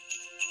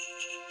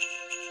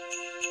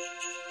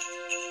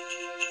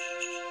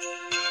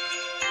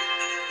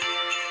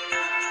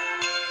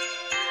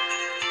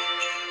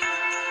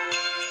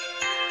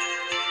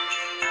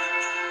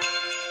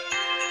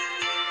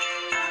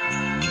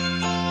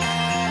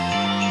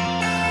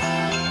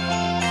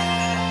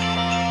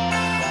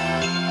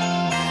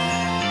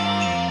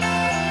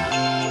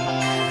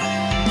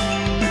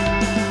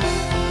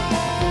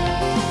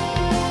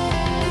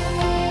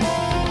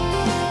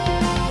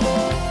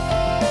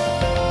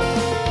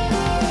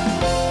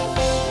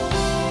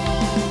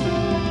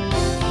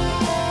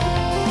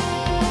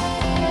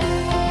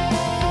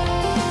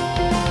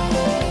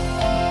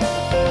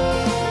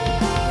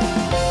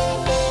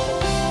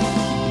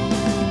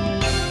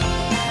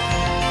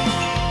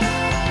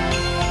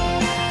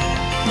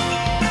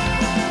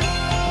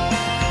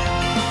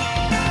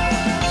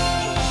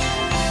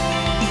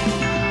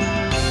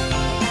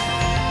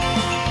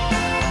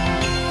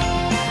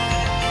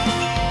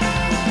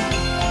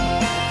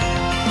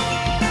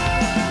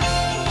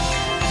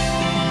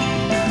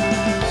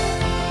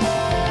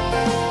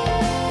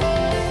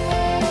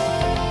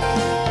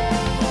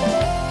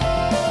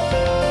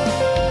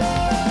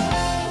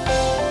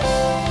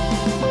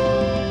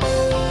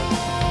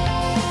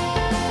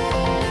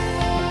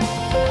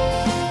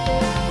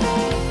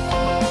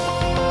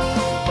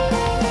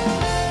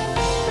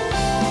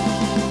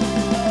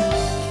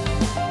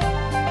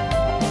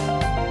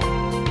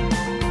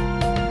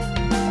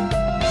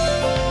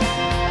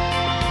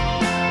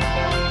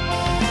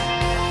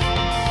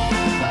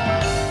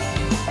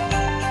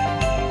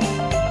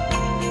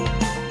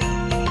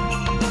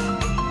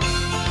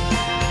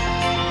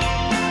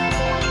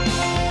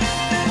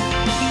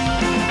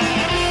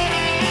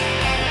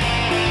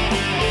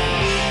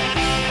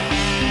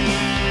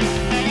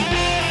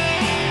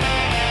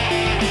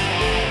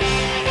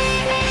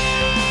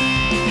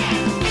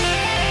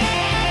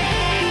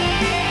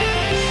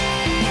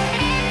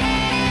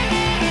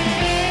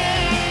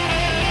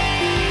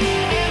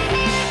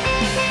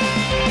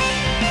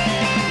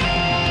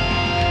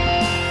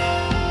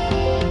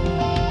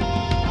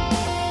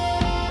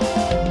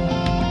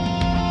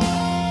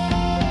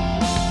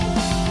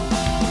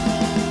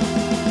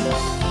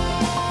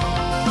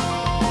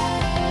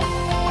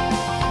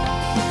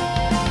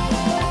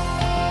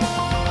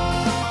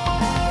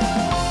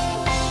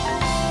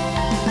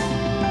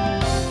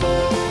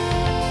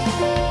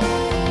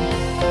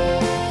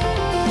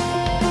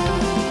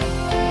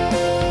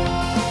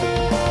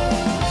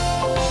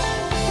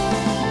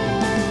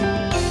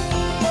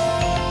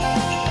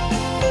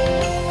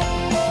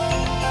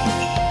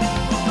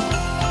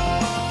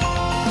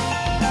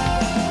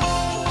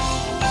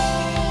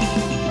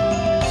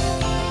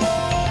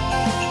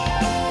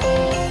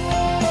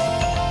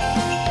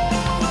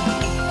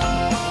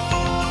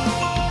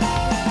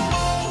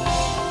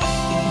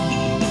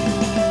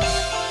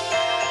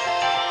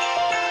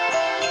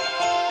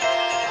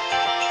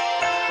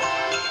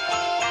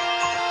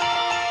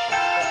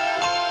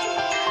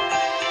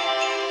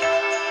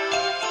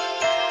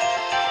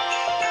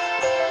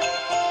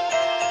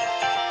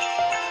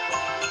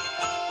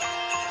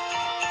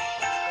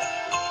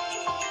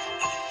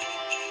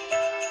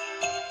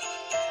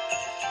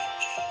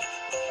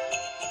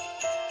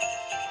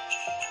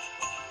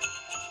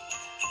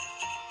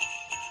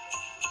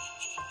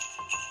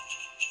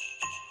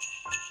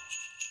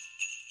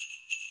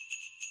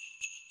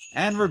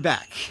 And we're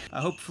back.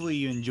 Hopefully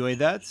you enjoyed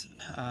that.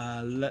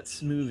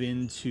 Let's move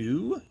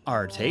into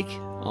our take.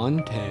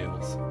 On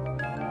Tales.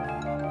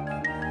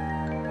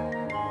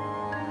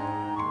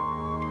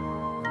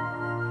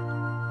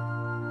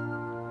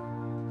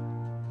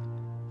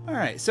 All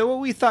right, so what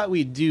we thought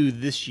we'd do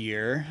this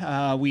year,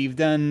 we've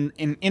done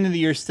end of the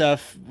year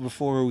stuff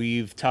before.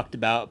 We've talked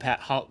about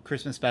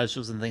Christmas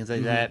specials and things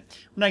like that.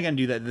 We're not going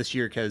to do that this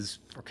year because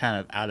we're kind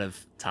of out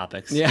of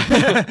topics.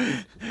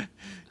 Yeah.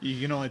 You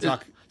can only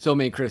talk. So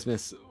many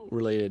Christmas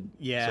related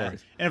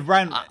stories. And if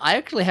Brian, I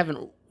actually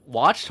haven't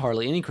watched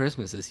hardly any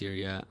Christmas this year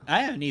yet.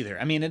 I haven't either.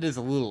 I mean, it is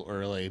a little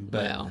early,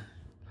 but. Wow.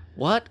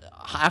 What?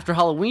 After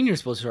Halloween, you're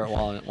supposed to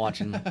start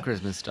watching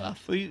Christmas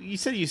stuff. Well, you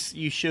said you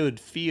showed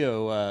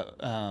Theo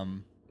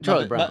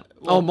Charlie Brown.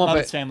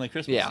 Muppets Family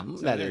Christmas. Yeah,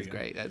 So that there is you go.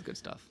 great. That's good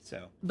stuff.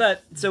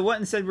 So what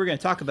instead we're going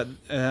to talk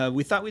about?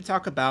 We thought we'd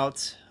talk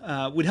about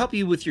would help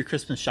you with your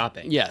Christmas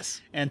shopping. Yes.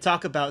 And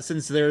talk about,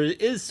 since there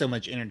is so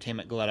much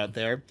entertainment going out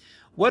there,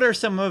 what are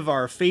some of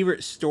our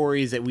favorite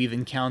stories that we've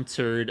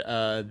encountered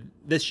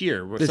this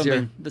year?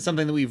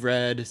 Something that we've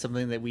read,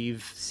 something that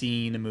we've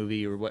seen, a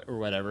movie or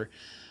whatever.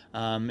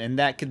 And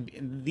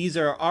these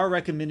are our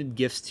recommended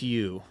gifts to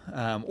you.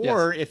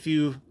 Or if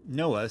you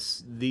know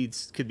us,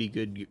 these could be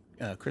good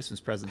Christmas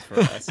presents for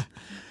us.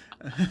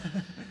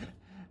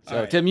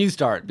 So, Tim, you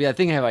start. Yeah, I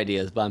think I have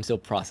ideas, but I'm still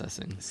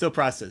processing.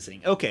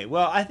 Okay,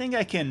 well, I think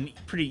I can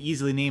pretty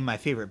easily name my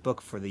favorite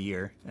book for the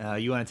year.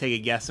 You want to take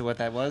a guess at what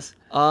that was?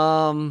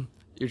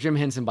 Your Jim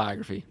Henson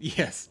biography.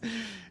 Yes,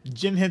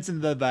 Jim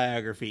Henson, the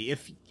biography.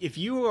 If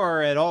you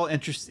are at all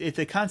interested, if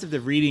the concept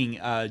of reading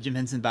Jim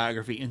Henson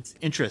biography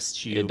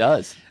interests you, It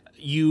does.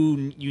 You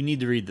need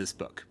to read this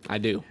book. I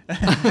do.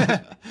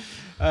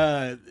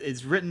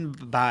 It's written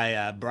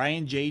by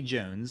Brian J.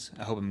 Jones.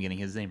 I hope I'm getting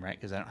his name right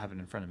because I don't have it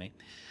in front of me.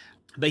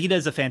 But he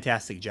does a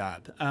fantastic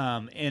job.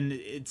 And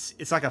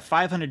it's like a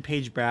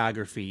 500-page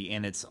biography,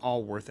 and it's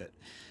all worth it.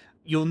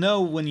 You'll know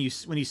when you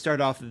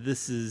start off that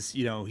this is,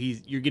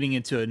 you're getting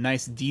into a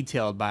nice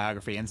detailed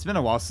biography. And it's been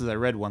a while since I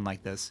read one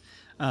like this.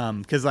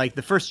 Because like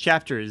the first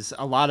chapter is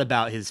a lot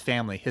about his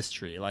family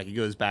history. Like it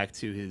goes back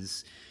to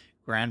his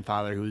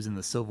grandfather who was in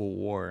the Civil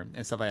War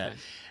and stuff like that.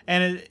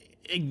 And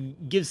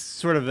it gives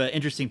sort of an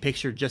interesting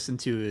picture just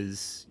into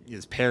his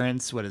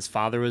parents, what his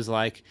father was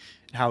like,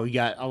 how he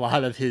got a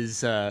lot of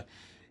his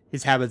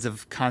habits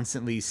of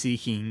constantly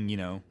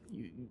seeking,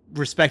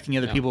 respecting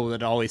other people,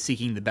 but always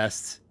seeking the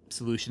best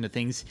solution to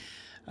things.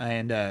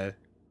 And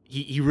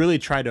he really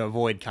tried to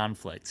avoid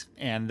conflict,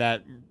 and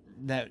that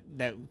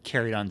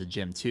carried on to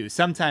Jim too,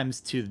 sometimes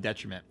to the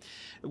detriment.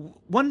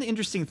 One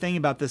interesting thing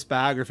about this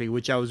biography,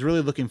 which I was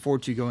really looking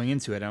forward to going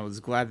into it, and I was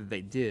glad that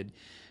they did,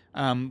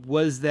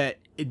 was that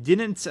it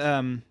didn't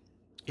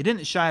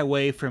shy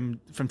away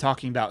from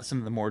talking about some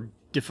of the more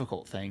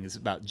difficult things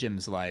about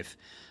Jim's life.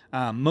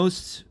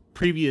 Most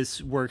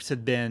previous works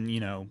had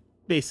been,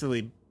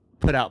 basically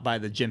put out by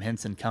the Jim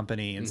Henson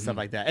Company and stuff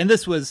like that. And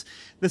this was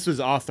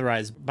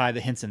authorized by the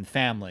Henson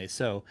family,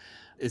 so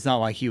it's not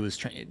like he was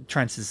trying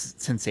to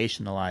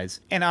sensationalize.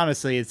 And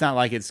honestly, it's not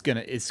like it's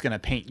gonna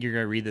paint. You're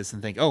gonna read this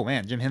and think, oh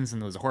man, Jim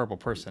Henson was a horrible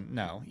person.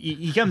 No,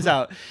 he comes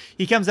out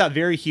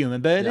very human,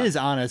 but it is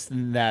honest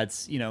in that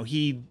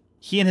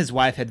he and his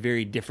wife had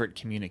very different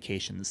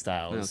communication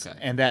styles,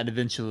 and that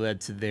eventually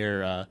led to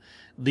their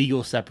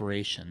legal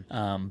separation.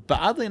 But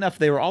oddly enough,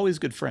 they were always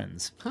good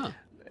friends.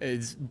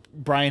 As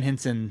Brian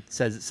Henson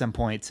says at some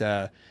point,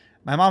 my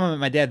mom and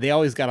my dad, they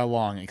always got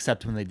along,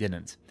 except when they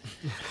didn't.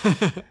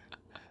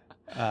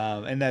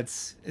 And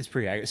it's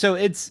pretty accurate. So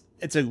it's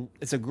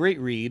a great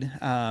read.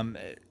 And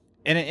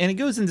it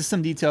goes into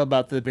some detail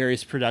about the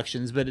various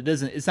productions, but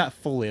it's not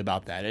fully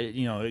about that.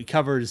 It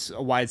covers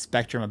a wide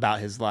spectrum about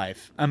his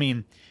life. I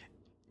mean,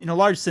 in a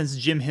large sense,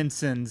 Jim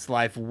Henson's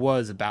life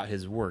was about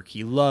his work.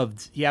 He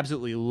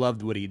absolutely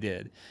loved what he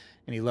did,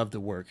 and he loved to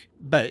work.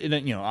 But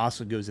it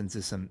also goes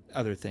into some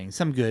other things,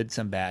 some good,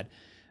 some bad.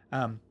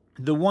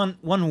 The one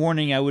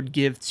warning I would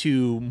give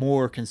to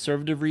more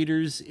conservative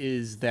readers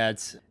is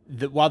that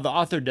while the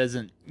author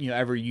doesn't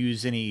ever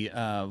use any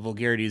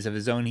vulgarities of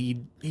his own,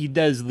 he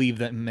does leave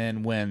them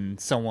in when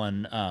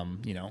someone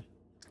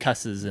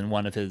cusses in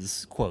one of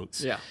his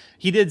quotes. Yeah,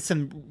 he did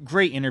some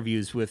great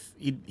interviews with.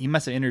 He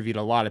must have interviewed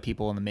a lot of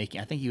people in the making.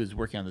 I think he was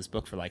working on this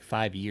book for like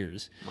 5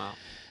 years. Wow.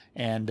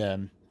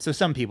 And so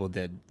some people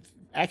did.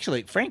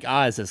 Actually, Frank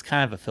Oz has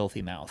kind of a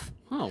filthy mouth.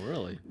 Oh,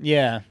 really?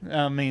 Yeah,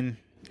 I mean,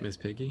 Miss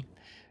Piggy.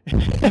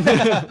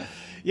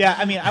 Yeah,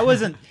 I mean, I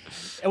wasn't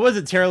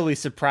terribly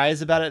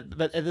surprised about it,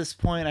 but at this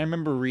point, I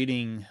remember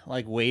reading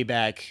like way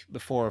back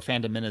before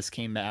Phantom Menace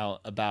came out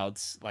about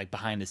like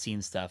behind the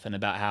scenes stuff and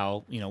about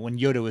how when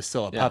Yoda was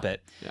still a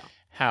puppet,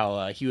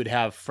 how he would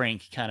have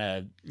Frank kind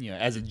of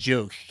as a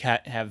joke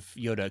have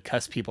Yoda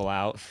cuss people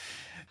out,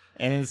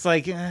 and it's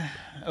like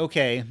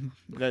okay,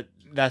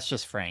 that's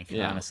just Frank.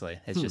 Honestly,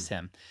 it's just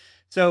him.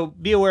 So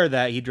be aware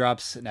that he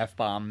drops an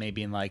F-bomb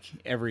maybe in like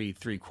every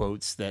 3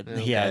 quotes that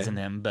he has in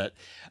him. But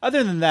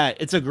other than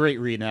that, it's a great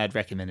read, and I'd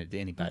recommend it to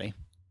anybody.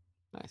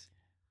 Nice.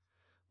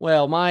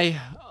 Well,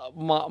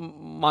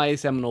 my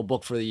seminal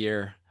book for the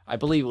year, I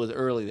believe it was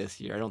early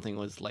this year. I don't think it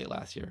was late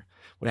last year.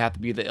 Would have to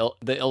be the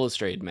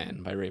Illustrated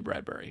Man by Ray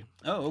Bradbury.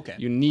 Oh, okay.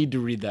 You need to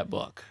read that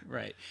book.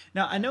 Right.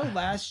 Now, I know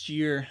last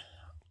year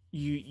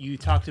you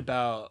talked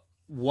about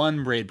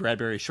one Ray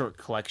Bradbury short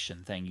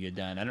collection thing you had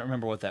done. I don't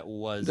remember what that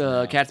was.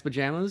 The Cat's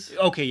Pajamas?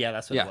 Okay, yeah,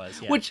 that's what it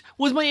was. Yeah. Which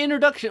was my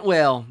introduction.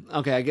 Well,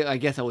 okay, I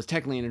guess I was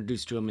technically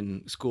introduced to him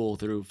in school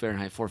through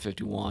Fahrenheit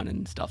 451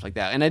 and stuff like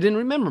that. And I didn't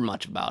remember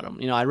much about him.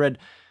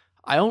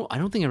 I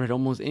don't think I read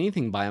almost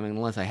anything by him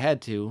unless I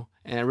had to.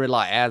 And I read a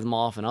lot of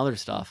Asimov and other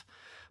stuff.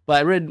 But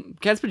I read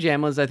Cat's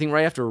Pajamas, I think,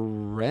 right after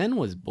Ren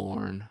was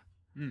born,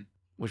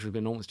 which would have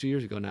been almost 2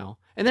 years ago now.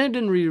 And then I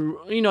didn't read,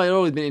 I'd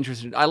always been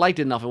interested. I liked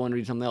it enough. I wanted to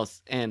read something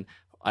else. And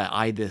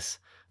I eyed this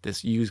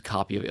used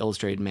copy of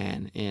Illustrated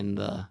Man. And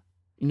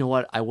you know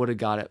what? I would have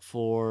got it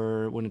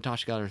for when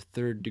Natasha got her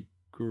third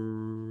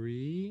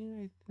degree,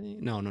 I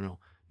think. No.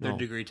 Third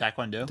degree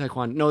Taekwondo?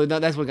 Taekwondo. No,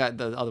 that's what got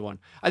the other one.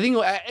 I think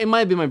it might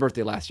have been my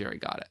birthday last year I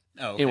got it.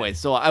 Oh, okay. Anyway,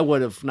 so I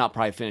would have not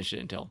probably finished it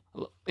until...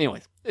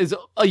 Anyways, it's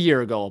a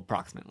year ago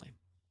approximately.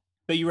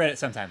 But you read it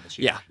sometime this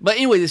year. Yeah. But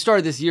anyway, it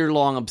started this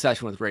year-long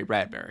obsession with Ray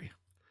Bradbury.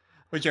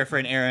 Which our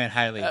friend Aaron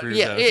highly approves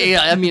of.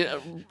 Yeah. I mean,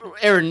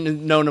 Aaron has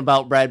known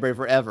about Bradbury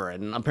forever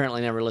and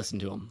apparently never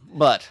listened to him.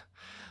 But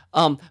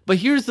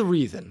here's the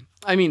reason.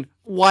 I mean,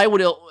 why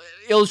would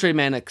Illustrated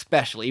Man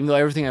especially, even though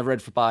everything I've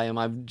read by him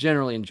I've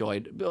generally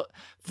enjoyed, but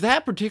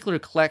that particular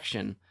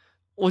collection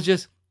was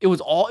just, it was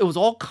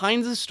all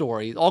kinds of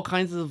stories, all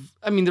kinds of,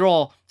 I mean, they're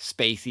all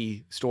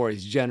spacey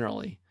stories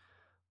generally.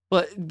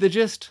 But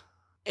it's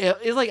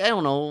like, I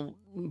don't know,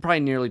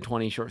 probably nearly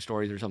 20 short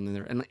stories or something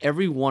there. And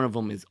every one of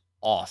them is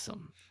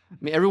awesome. I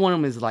mean, every one of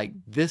them is like,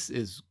 this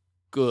is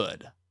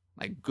good,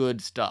 like good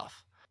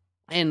stuff.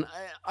 And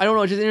I don't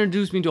know, it just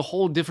introduced me to a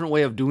whole different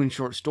way of doing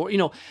short story.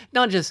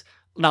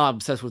 Not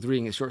obsessed with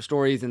reading his short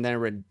stories. And then I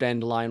read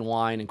Dandelion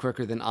Wine and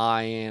Quicker Than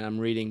I, and I'm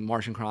reading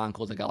Martian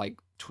Chronicles. I got like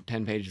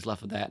 10 pages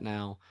left of that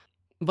now.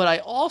 But I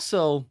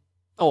also,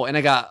 and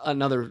I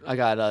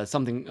got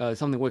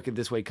Something Wicked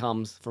This Way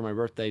Comes for my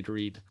birthday to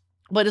read.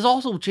 But it's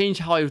also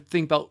changed how I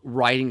think about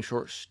writing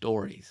short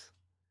stories.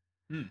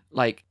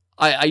 Like,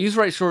 I used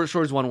to write short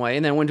stories one way,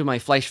 and then I went to my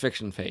flash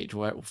fiction phase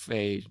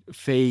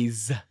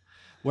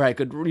where I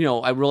could,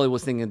 I really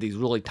was thinking of these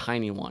really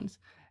tiny ones.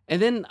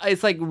 And then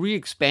it's like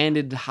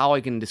re-expanded how I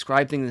can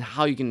describe things and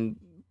how you can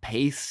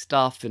pace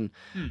stuff. And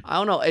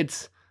I don't know,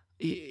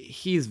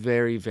 he's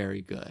very,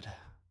 very good.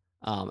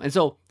 And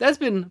so that's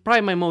been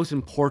probably my most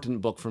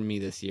important book for me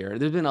this year.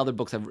 There's been other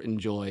books I've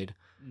enjoyed.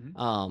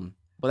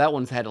 But that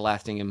one's had a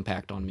lasting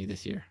impact on me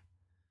this year.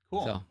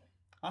 Cool. So,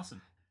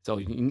 awesome. So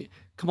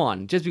come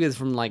on, just because it's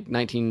from like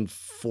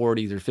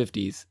 1940s or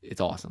 50s,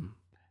 it's awesome.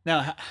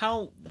 Now,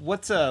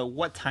 what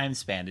time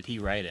span did he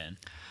write in?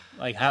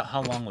 Like,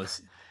 how long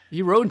was...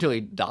 He wrote until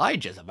he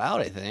died, just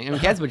about, I think. I mean,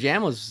 Cat's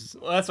Pajamas...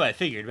 Well, that's what I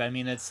figured, but I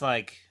mean, it's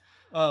like...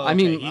 Oh, okay. I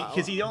mean...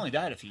 Because he only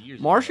died a few years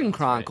ago. Martian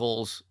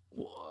Chronicles,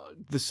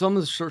 some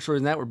of the short stories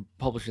in that were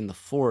published in the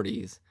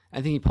 40s. I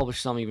think he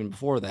published some even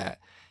before that.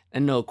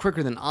 And no,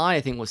 Quicker Than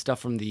I think, was stuff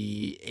from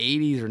the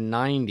 80s or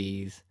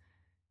 90s.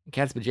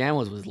 Cat's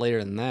Pajamas was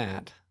later than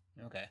that.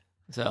 Okay.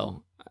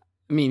 So,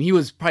 I mean, he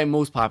was probably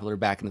most popular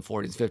back in the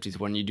 40s, 50s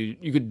when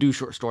you could do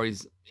short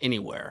stories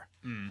anywhere.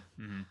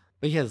 Mm-hmm.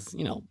 But he has,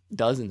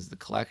 dozens of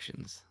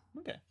collections.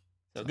 Okay.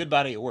 So good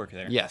body of work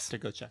there. Yes. To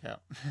go check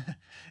out.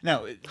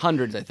 No.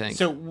 Hundreds, I think.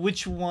 So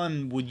which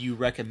one would you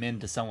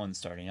recommend to someone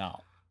starting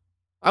out?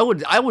 I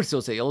would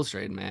still say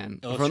Illustrated Man.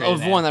 Illustrated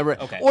Man. One I read.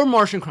 Okay. Or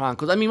Martian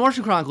Chronicles. I mean,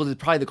 Martian Chronicles is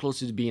probably the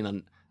closest to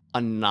being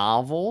a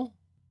novel.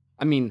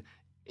 I mean,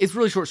 it's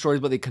really short stories,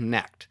 but they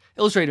connect.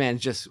 Illustrated Man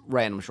is just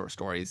random short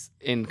stories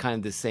in kind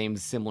of the same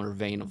similar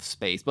vein of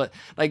space. But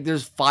like,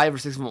 there's 5 or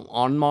 6 of them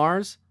on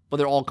Mars, but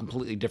they're all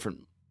completely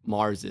different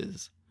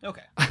Marses.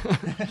 Okay.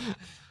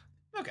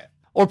 Okay.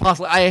 Or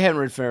possibly, I haven't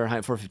read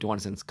Fahrenheit 451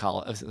 since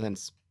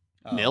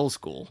middle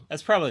school.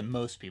 That's probably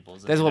most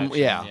people's. That's what,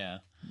 yeah.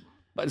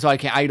 But so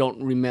I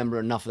don't remember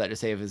enough of that to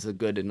say if it's a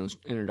good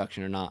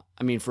introduction or not.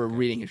 I mean, for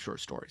reading his short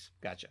stories.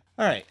 Gotcha.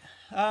 All right.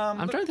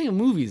 I'm trying to think of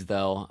movies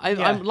though. I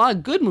a lot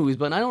of good movies,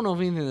 but I don't know of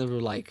anything that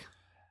were like.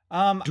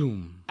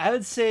 Doom. I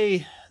would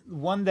say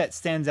one that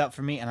stands out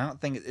for me, and I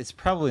don't think it's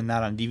probably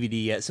not on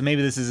DVD yet. So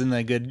maybe this isn't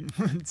a good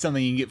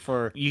something you can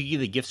get you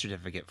get a gift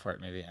certificate for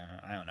it. Maybe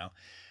I don't know.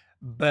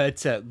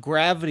 But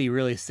Gravity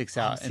really sticks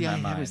out in my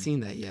mind. I haven't seen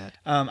that yet.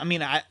 I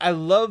mean, I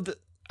loved.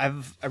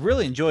 I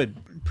really enjoyed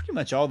pretty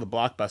much all the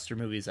blockbuster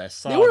movies I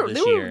saw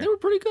this year. They were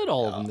pretty good,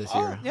 all of them this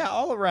year. Yeah,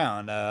 all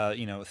around.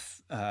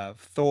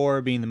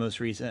 Thor being the most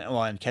recent.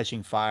 Well, and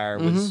Catching Fire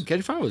was.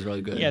 Catching Fire was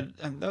really good. Yeah,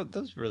 that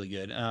was really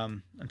good.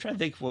 I'm trying to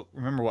think.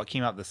 Remember what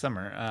came out this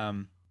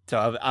summer.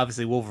 So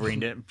obviously Wolverine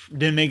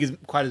didn't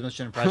make quite as much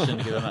an impression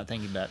because I'm not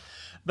thinking about it.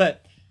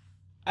 But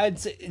I'd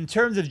say in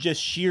terms of just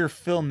sheer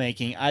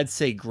filmmaking, I'd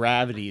say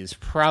Gravity is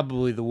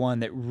probably the one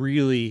that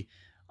really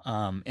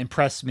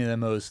impressed me the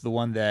most. The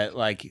one that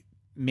like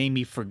made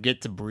me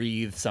forget to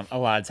breathe a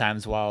lot of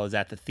times while I was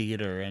at the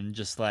theater, and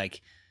just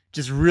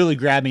really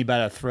grabbed me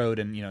by the throat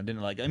and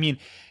didn't like. I mean,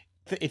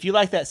 if you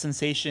like that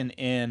sensation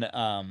in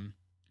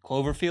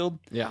Cloverfield,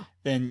 Yeah.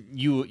 then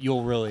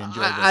you'll really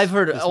enjoy this. I've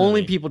heard this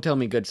only movie. people tell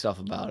me good stuff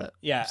about it.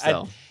 Yeah,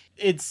 So.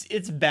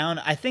 it's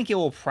bound. I think it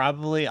will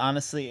probably,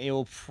 honestly,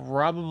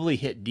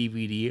 hit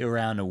DVD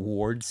around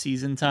award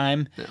season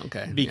time.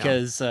 Okay.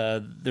 Because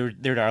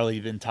there'd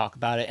already been talk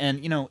about it, and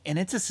and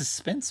it's a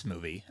suspense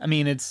movie.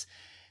 It's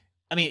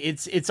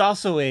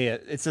also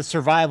a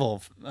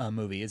survival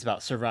movie. It's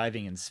about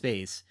surviving in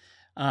space,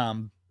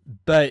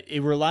 but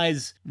it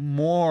relies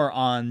more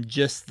on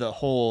just the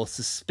whole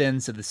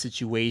suspense of the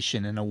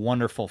situation in a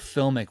wonderful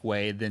filmic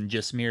way than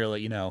just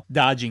merely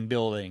dodging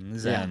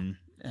buildings and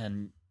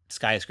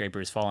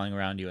skyscrapers falling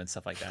around you and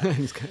stuff like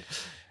that.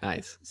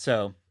 Nice.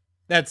 So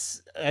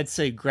I'd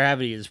say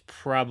Gravity is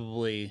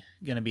probably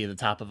going to be at the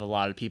top of a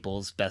lot of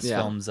people's best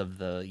films of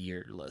the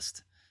year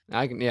list.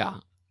 And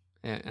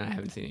I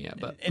haven't seen it yet,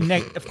 but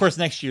of course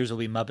next year's will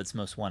be Muppets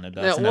Most Wanted,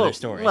 but that's another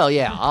story. Well,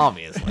 yeah,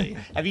 obviously.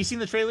 Have you seen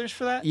the trailers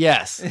for that?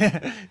 Yes.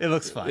 It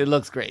looks fun. It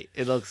looks great.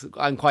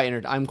 I'm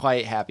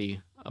quite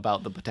happy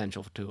about the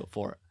potential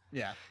for it.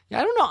 Yeah.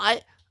 Yeah, I don't know.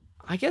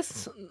 I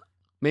guess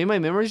maybe my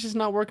memory's just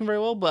not working very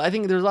well, but I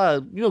think there's a lot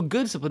of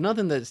good stuff, but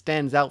nothing that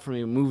stands out for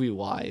me movie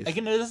wise.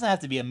 Again, it doesn't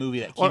have to be a movie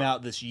that came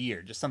out this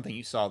year, just something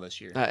you saw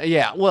this year.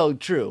 Yeah, well,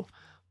 true.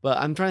 But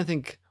I'm trying to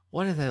think,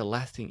 what has had a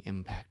lasting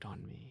impact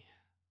on me?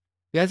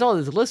 Yeah, I saw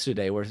this list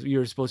today where you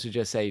were supposed to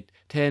just say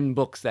 10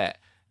 books that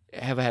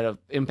have had an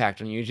impact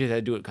on you. You just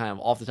had to do it kind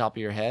of off the top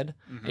of your head.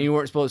 Mm-hmm. And you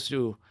weren't supposed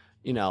to,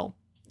 they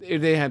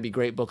didn't have to be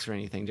great books or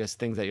anything, just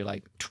things that you're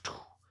like,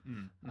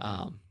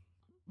 mm-hmm.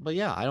 But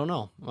yeah, I don't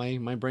know.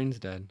 My brain's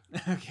dead.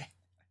 Okay.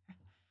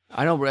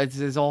 I know,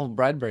 it's all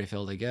Bradbury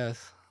filled, I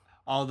guess.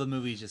 All the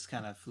movies just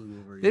kind of flew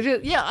over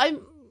you. I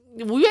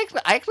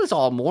actually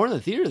saw more in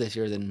the theater this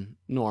year than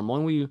normal.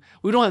 And we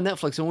don't have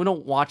Netflix, and we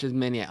don't watch as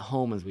many at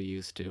home as we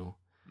used to.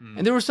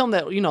 And there were some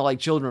that, like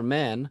Children of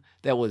Men,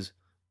 that was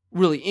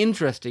really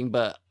interesting,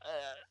 but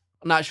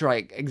I'm not sure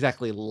I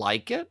exactly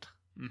like it.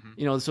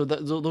 Mm-hmm. So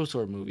those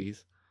sort of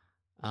movies.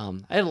 I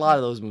had a lot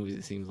of those movies,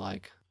 it seems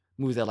like.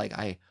 Movies that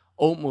I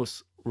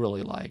almost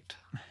really liked.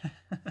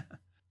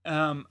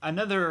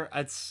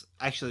 It's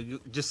actually,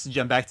 just to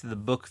jump back to the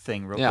book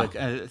thing real quick,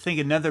 I think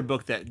another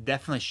book that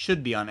definitely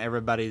should be on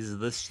everybody's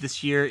list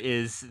this year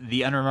is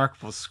The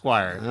Unremarkable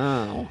Squire.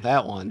 Oh,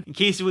 that one. In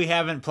case we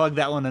haven't plugged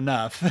that one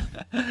enough,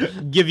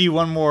 give you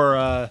one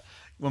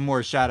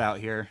more shout out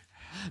here.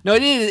 No,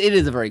 it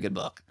is a very good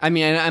book. I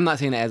mean, I'm not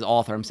saying it as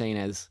author. I'm saying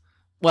as,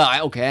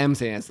 I'm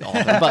saying it as the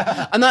author,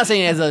 but I'm not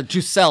saying it as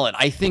to sell it.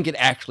 I think it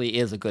actually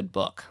is a good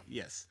book.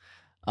 Yes.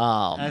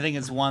 I think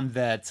it's one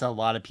that a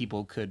lot of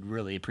people could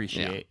really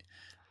appreciate,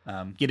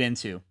 get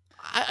into.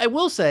 I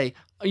will say,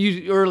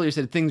 you earlier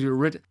said things were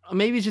written.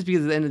 Maybe it's just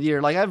because at the end of the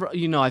year,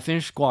 I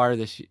finished Squire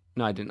this year.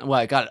 No, I didn't. Well,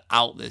 I got it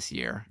out this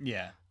year.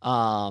 Yeah.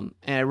 And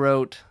I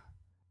wrote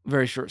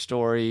very short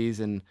stories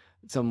and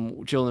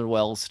some Children of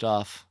Wells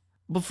stuff.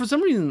 But for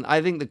some reason,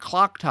 I think the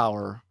Clock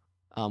Tower,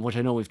 which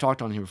I know we've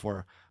talked on here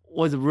before,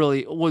 was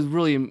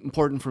really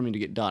important for me to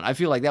get done. I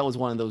feel like that was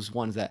one of those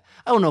ones that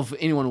I don't know if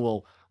anyone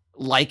will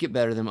like it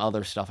better than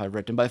other stuff I've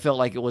written, but I felt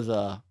like it was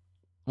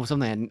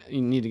something I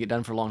needed to get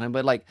done for a long time.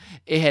 But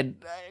it had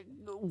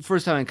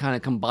first time I kind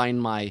of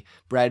combined my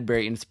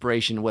Bradbury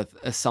inspiration with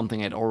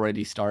something I'd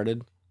already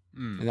started.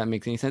 If that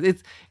makes any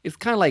sense. It's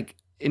kind of like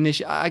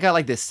I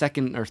got this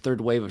second or third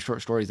wave of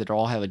short stories that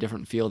all have a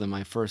different feel than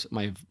my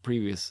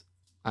previous.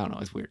 I don't know.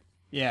 It's weird.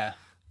 Yeah,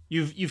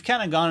 you've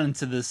kind of gone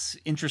into this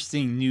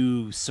interesting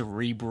new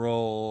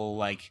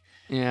cerebral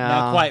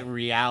not quite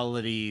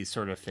reality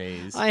sort of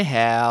phase. I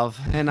have,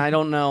 and I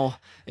don't know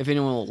if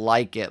anyone will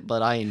like it,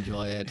 but I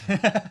enjoy it.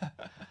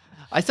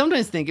 I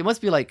sometimes think it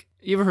must be like,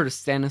 you ever heard of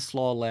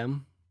Stanislaw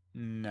Lem?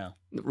 No.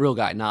 Real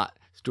guy, not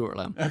Stuart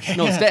Lem. Okay.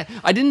 No,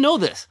 I didn't know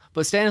this,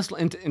 but Stanislaw,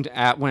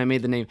 when I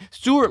made the name,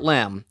 Stuart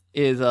Lem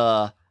is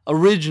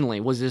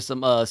originally was just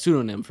a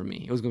pseudonym for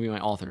me. It was going to be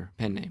my author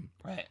pen name.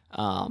 Right.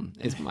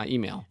 It's my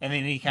email. And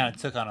then he kind of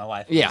took on a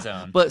life of his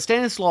own. But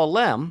Stanislaw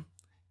Lem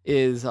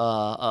is an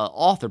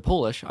author,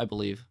 Polish, I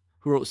believe,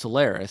 who wrote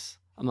Solaris,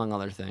 among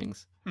other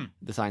things,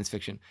 the science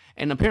fiction.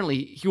 And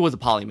apparently he was a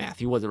polymath.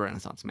 He was a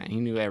Renaissance man.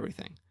 He knew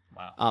everything.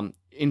 Wow.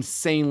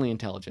 Insanely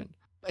intelligent.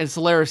 And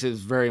Solaris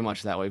is very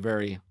much that way,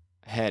 very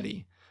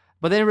heady.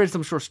 But then I read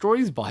some short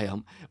stories by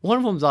him. One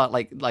of them's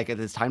like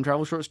this time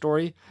travel short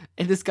story,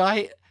 and this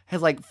guy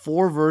has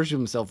 4 versions of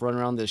himself running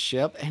around this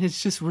ship, and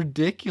it's just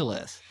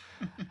ridiculous.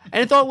 And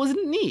I thought it was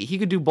neat. He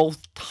could do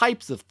both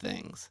types of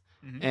things.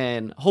 Mm-hmm.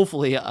 And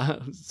hopefully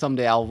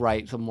someday I'll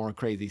write some more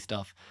crazy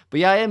stuff. But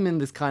yeah, I am in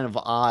this kind of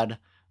odd,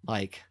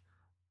 I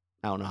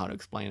don't know how to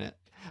explain it.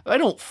 I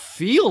don't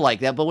feel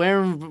like that, but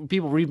whenever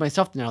people read my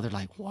stuff now, they're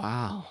like,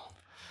 wow,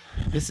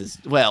 this is,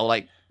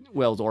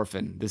 Wells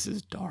Orphan, this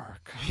is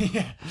dark.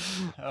 Yeah.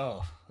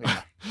 Oh,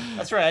 yeah.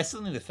 That's right. I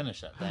still need to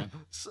finish that thing.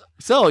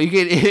 So you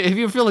can, if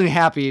you're feeling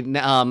happy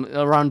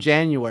around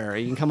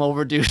January, you can come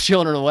over to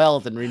Children of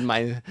Wells and read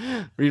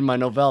my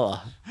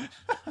novella.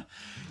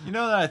 You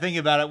know that I think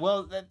about it.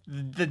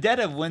 The dead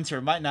of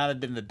winter might not have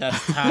been the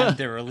best time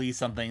to release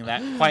something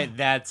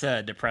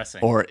that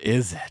depressing. Or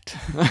is it?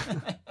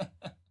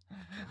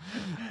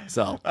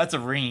 So that's a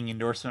ringing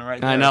endorsement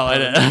right there. I know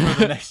it is. For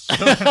the next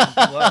children's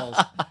Wells.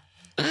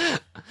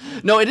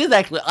 No, it is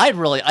actually.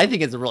 I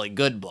think it's a really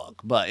good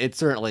book, but it's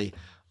certainly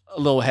a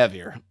little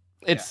heavier.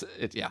 It's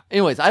yeah.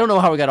 Anyways, I don't know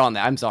how we got on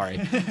that. I'm sorry.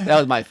 That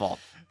was my fault.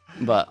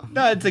 But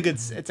no, it's a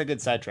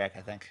good sidetrack,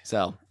 I think.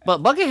 So,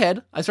 but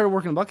Buckethead, I started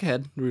working on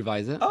Buckethead to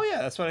revise it. Oh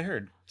yeah, that's what I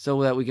heard.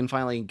 So that we can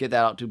finally get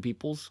that out to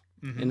peoples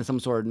in some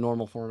sort of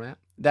normal format.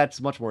 That's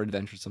much more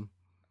adventuresome.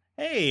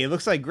 Hey, it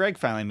looks like Greg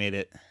finally made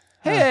it.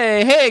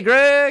 Hey,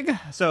 Greg.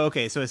 So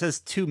it says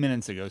 2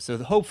 minutes ago. So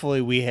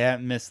hopefully we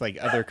haven't missed like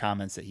other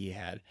comments that he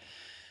had.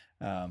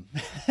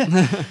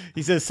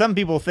 He says some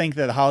people think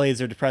that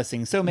holidays are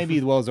depressing, so maybe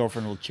the Wells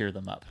Orphan will cheer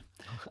them up.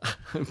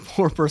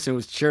 Poor person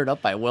was cheered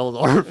up by Wells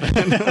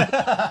Orphan.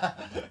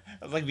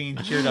 That's like being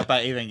cheered up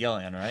by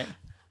Evangelion, right?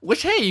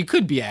 Which, hey, you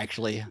could be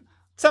actually.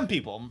 Some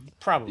people,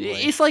 probably.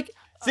 It's like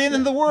seeing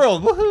in the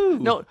world. Woohoo!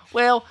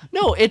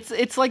 No,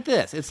 it's like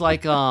this. It's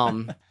like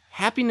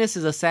happiness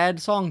is a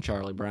sad song,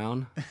 Charlie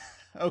Brown.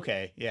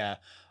 Okay, yeah.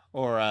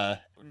 Or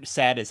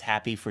sad is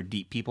happy for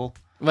deep people.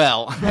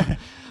 Well,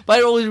 but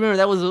I always remember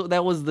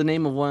that was the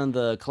name of one of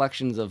the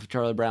collections of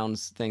Charlie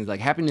Brown's things. Like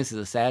happiness is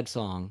a sad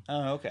song.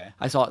 Oh, okay.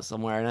 I saw it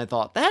somewhere and I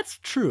thought that's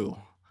true.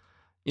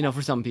 You know,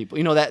 for some people,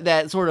 you know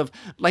that sort of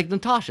like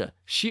Natasha.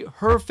 One of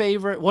her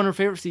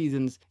favorite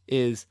seasons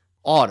is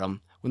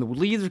autumn when the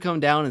leaves are coming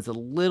down. It's a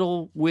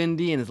little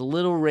windy and it's a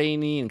little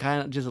rainy and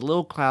kind of just a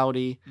little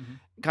cloudy.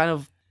 Kind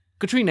of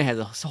Katrina has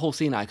a whole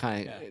scene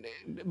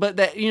but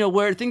that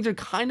where things are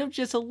kind of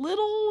just a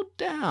little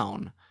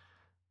down.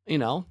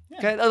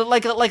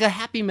 Like a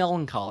happy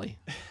melancholy.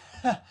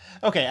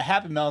 Okay, a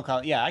happy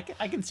melancholy. Yeah,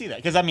 I can see that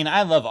because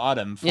I love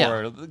autumn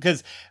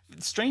because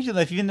strangely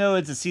enough, even though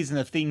it's a season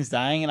of things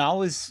dying,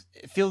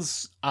 it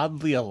feels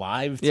oddly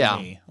alive to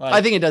me. Like,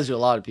 I think it does to a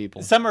lot of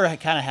people. Summer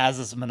kind of has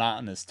this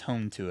monotonous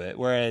tone to it,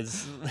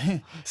 whereas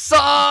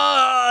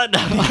sun.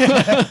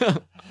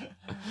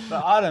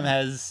 But autumn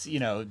has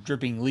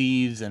dripping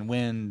leaves and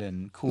wind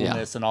and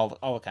coolness and all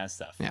that kind of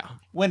stuff. Yeah,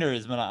 winter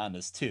is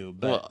monotonous too.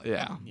 But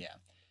yeah.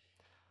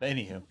 But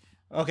anywho,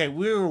 okay,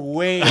 we were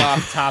way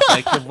off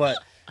topic of what,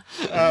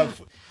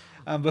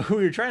 but we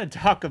were trying to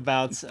talk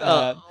about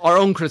our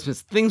own Christmas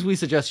things we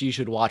suggest you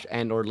should watch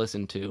and or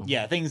listen to.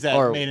 Yeah, things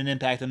that made an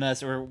impact on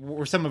us, or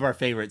were some of our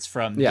favorites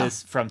from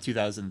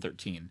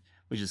 2013,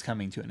 which is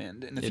coming to an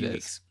end in a few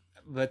weeks.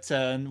 But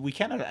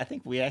I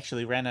think we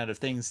actually ran out of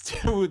things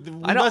too.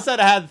 We must have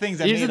had things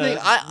that made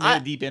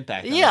a deep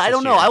impact. I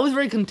don't know. I was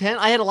very content.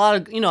 I had a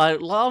lot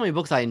of my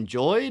books I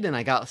enjoyed and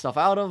I got stuff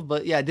out of,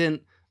 but I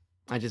didn't.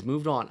 I just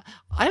moved on.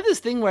 I have this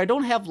thing where I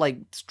don't have like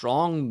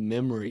strong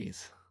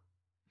memories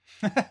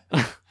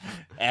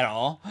at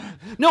all.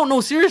 No,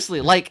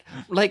 seriously. Like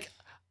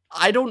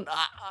I don't.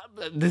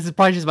 This is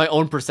probably just my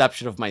own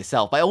perception of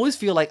myself. I always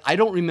feel like I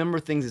don't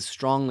remember things as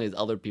strongly as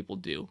other people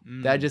do.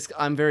 That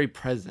I'm very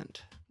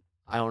present.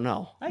 I don't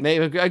know.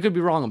 Maybe I could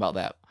be wrong about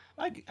that.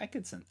 I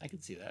could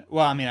see that.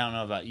 Well, I don't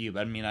know about you,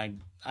 but I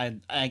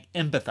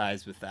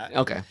empathize with that.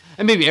 Okay,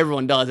 and maybe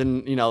everyone does,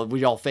 and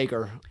we all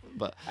faker.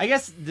 But I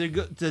guess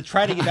to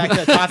try to get back to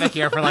the topic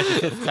here for like the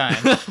fifth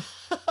time,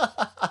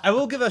 I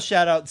will give a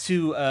shout out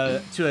to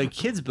a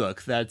kid's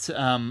book that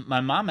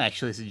my mom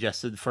actually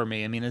suggested for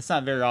me. It's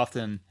not very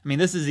often.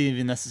 This isn't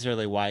even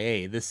necessarily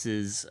YA. This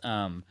is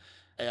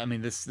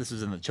this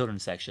was in the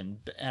children's section,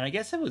 and I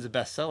guess it was a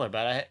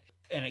bestseller.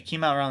 And it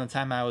came out around the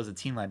time I was a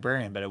teen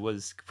librarian, but it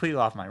was completely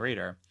off my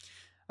radar.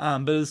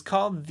 But it was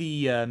called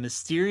the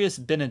Mysterious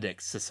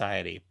Benedict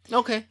Society.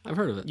 Okay, I've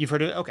heard of it. You've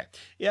heard of it? Okay.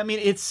 Yeah,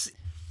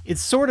 it's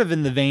sort of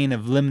in the vein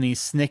of Lemony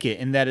Snicket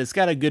in that it's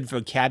got a good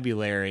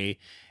vocabulary.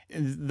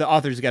 The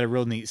author's got a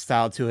real neat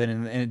style to it,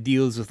 and it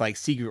deals with like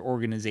secret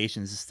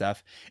organizations and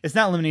stuff. It's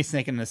not Lemony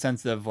Snicket in the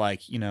sense of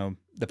like,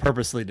 the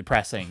purposely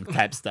depressing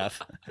type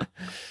stuff.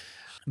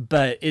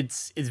 But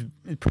it's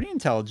pretty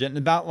intelligent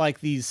about like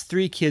these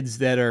three kids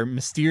that are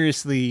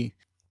mysteriously,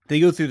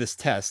 they go through this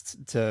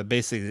test to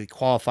basically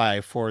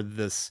qualify for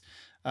this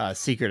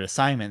secret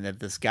assignment that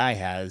this guy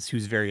has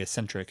who's very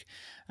eccentric.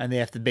 And they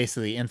have to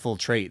basically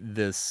infiltrate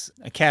this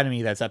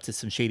academy that's up to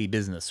some shady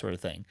business sort of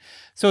thing.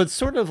 So it's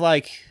sort of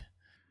like,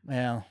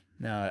 well,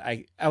 no,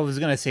 I was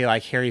going to say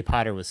like Harry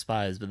Potter with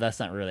spies, but that's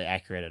not really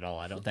accurate at all,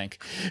 I don't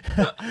think.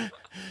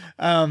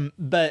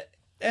 But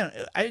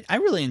I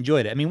really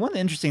enjoyed it. One of the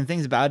interesting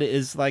things about it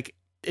is like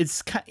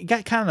it's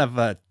got kind of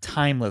a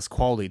timeless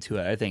quality to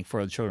it, I think, for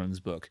a children's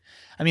book.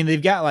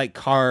 They've got like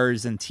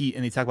cars and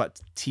they talk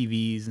about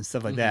TVs and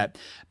stuff like that,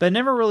 but it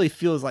never really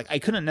feels like, I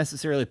couldn't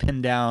necessarily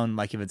pin down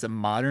like if it's a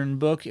modern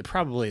book. It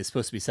probably is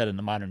supposed to be set in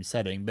a modern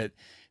setting, but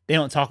they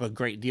don't talk a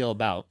great deal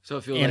about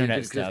internet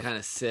like stuff. Kind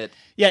of sit.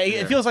 Yeah,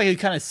 it feels like it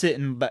kind of sit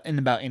in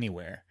about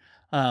anywhere.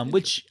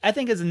 Which I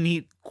think is a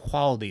neat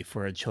quality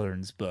for a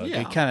children's book.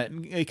 Yeah.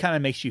 It kind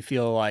of makes you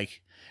feel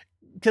like,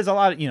 because a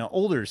lot of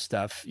older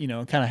stuff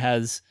kind of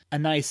has a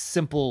nice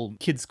simple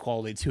kids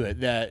quality to it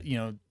that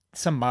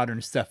some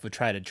modern stuff would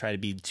try to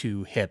be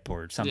too hip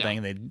or something,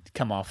 and they'd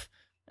come off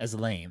as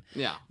lame.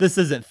 Yeah, this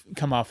doesn't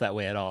come off that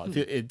way at all.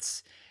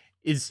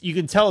 you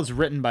can tell it's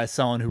written by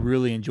someone who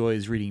really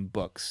enjoys reading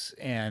books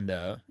and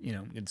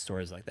good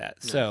stories like that.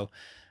 Nice. So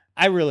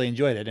I really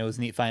enjoyed it. It was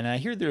neat finding. I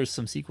hear there's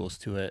some sequels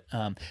to it.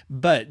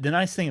 But the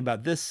nice thing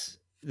about this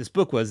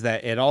book was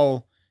that it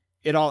all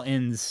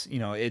ends.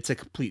 It's a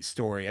complete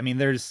story. I mean,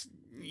 there's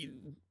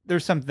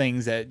some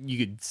things that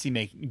you could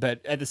see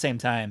but at the same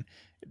time,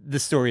 the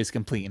story is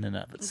complete in and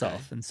of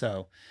itself. Okay. And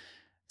so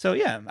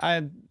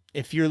yeah,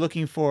 if you're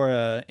looking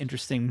for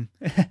interesting,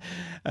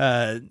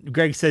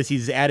 Greg says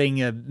he's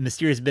adding a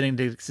Mysterious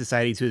Benedict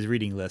Society to his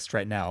reading list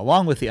right now,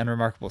 along with The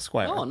Unremarkable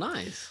Squire. Oh,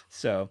 nice.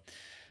 So,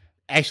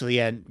 actually,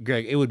 yeah,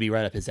 Greg, it would be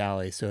right up his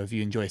alley. So if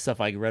you enjoy stuff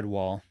like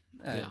Redwall,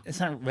 it's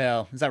not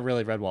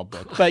really Redwall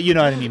book, but you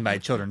know what I mean by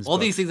children's All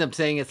book. these things I'm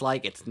saying,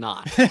 it's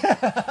not.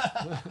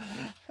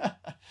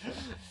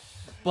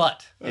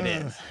 But it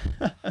is.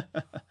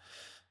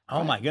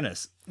 Oh my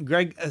goodness,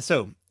 Greg.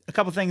 So a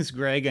couple things,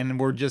 Greg, and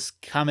we're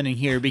just commenting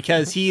here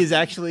because he is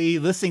actually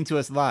listening to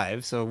us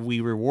live. So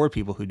we reward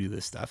people who do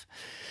this stuff.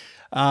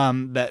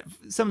 But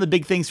some of the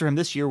big things for him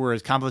this year were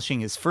accomplishing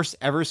his first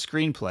ever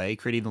screenplay,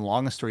 creating the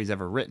longest story he's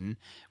ever written,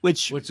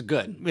 which is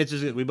good.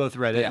 We both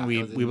read it and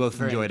we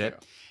both enjoyed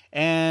it.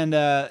 And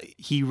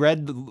he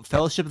read The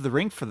Fellowship of the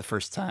Ring for the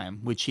first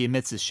time, which he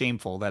admits is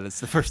shameful that it's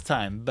the first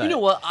time. But you know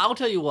what? I'll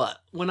tell you what.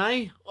 When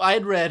I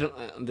had read,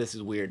 this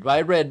is weird, but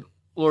I read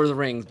Lord of the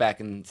Rings back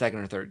in 2nd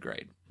or 3rd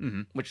grade,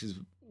 which is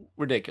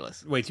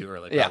ridiculous. Way too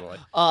early, probably.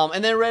 Yeah.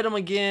 And then read them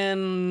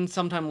again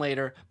sometime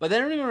later. But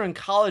then I remember in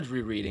college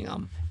rereading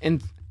them,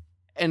 and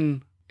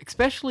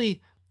especially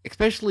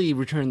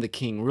Return of the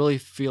King, really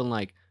feeling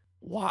like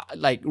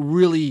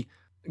really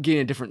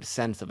getting a different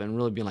sense of it, and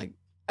really being like,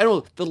 I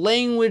don't know, the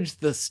language,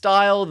 the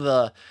style,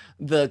 the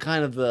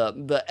kind of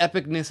the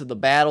epicness of the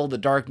battle, the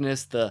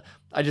darkness.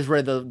 I just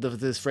read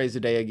this phrase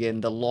today again.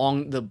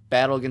 The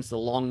battle against the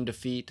long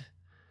defeat,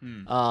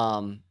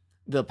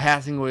 the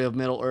passing away of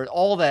Middle Earth,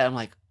 all that. I'm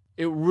like,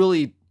 it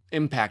really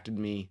impacted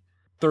me.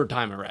 3rd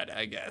time I read it,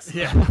 I guess.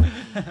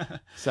 Yeah.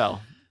 So.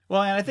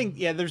 Well, and I think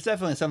there's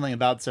definitely something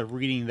about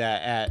reading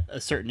that at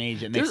a certain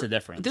age that makes a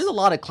difference. There's a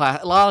lot of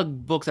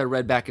books I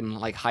read back in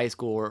like high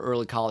school or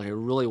early college I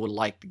really would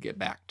like to get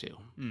back to,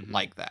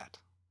 like that,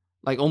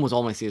 like almost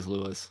all my C.S.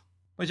 Lewis.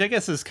 Which I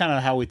guess is kind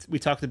of how we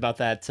talked about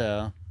that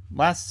not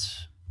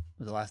last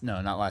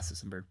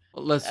December.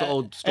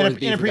 Old stories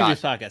in a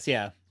previous podcast,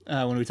 yeah.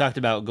 When we talked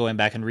about going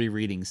back and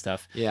rereading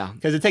stuff. Yeah.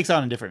 Because it takes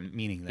on a different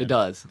meaning then. It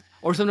does.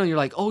 Or sometimes you're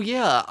like, oh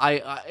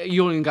yeah,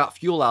 you only got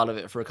fuel out of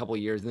it for a couple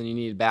of years, and then you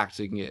need it back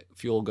so you can get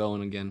fuel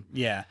going again.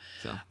 Yeah.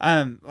 So.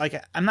 I'm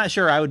not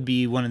sure I would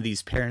be one of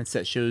these parents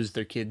that shows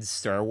their kids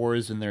Star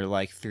Wars when they're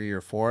like 3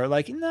 or 4.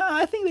 Like, no,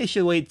 I think they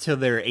should wait till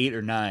they're 8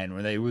 or 9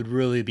 where they would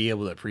really be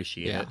able to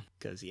appreciate it.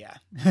 Because,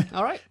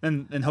 All right.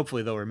 and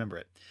hopefully they'll remember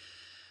it.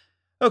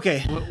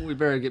 Okay. We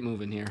better get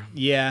moving here.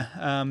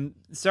 Yeah.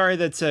 Sorry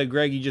that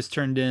Greg, you just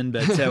turned in,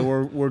 but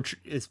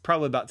it's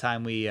probably about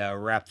time we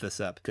wrap this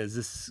up because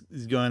this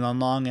is going on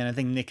long, and I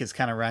think Nick has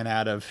kind of run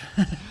out of.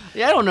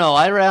 Yeah, I don't know.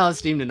 I ran out of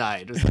steam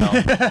tonight. So.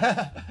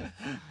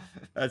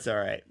 That's all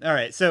right. All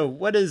right. So,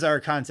 what is our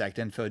contact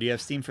info? Do you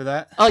have Steam for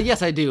that? Oh,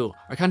 yes, I do.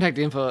 Our contact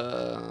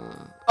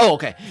info.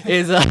 Okay.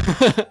 Is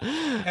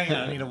hang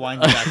on, I need to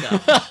wind you back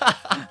up.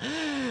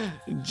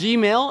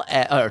 Gmail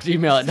at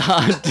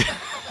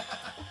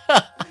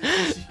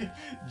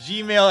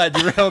Gmail at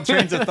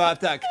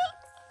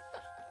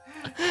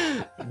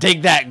derailedtrainsofthought.com.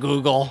 Take that,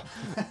 Google.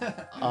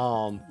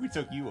 We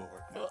took you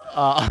over.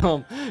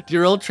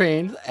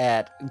 derailedtrains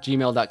at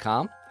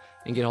gmail.com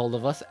and get a hold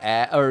of us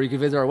or you can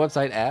visit our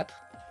website at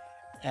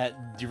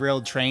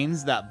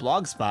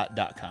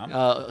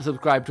derailedtrains.blogspot.com.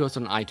 Subscribe to us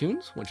on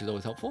iTunes, which is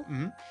always helpful.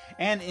 Mm-hmm.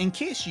 And in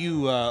case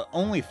you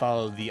only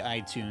follow the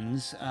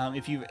iTunes,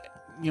 if you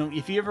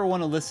ever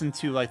want to listen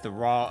to like the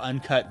raw,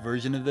 uncut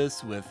version of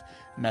this with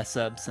mess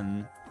ups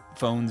and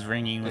phones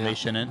ringing when they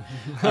shouldn't,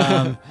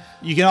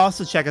 you can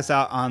also check us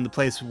out on the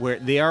place where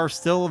they are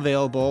still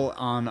available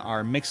on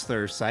our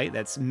Mixlr site.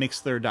 That's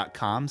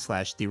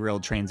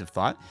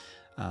mixlr.com/derailedtrainsofthought.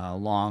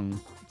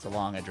 It's a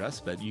long address,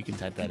 but you can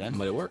type that in.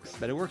 But it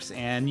works.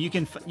 And you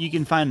can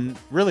find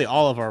really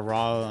all of our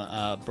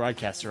raw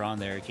broadcasts are on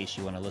there in case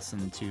you want to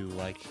listen to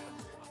like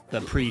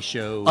the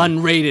pre-show,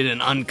 unrated and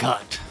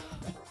uncut.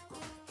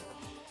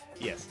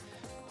 Yes.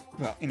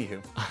 Well,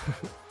 anywho.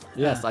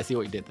 Yes, I see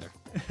what you did there.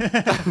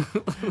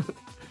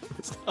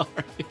 Sorry.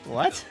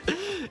 What?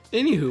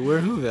 Anywho,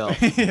 we're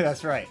Whoville. Yeah,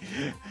 that's right.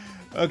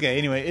 Okay,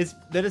 anyway, it's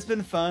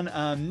been fun.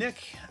 Nick,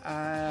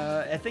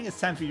 I think it's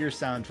time for your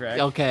soundtrack.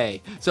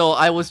 Okay, so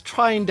I was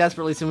trying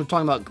desperately, since we're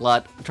talking about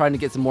Glut, trying to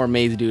get some more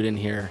Maze Dude in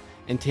here,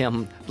 and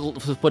Tim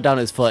put down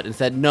his foot and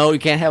said, no, you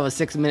can't have a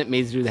 6-minute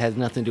Maze Dude that has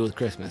nothing to do with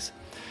Christmas.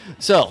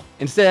 So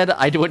instead,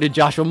 I went to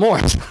Joshua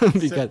Morris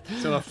because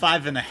so a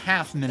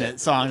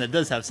 5.5-minute song that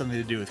does have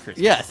something to do with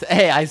Christmas. Yes,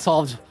 hey, I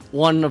solved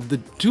one of the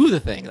two of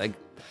the things.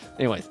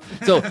 Anyways,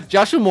 so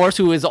Joshua Morris,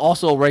 who is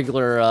also a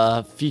regular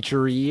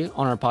featuree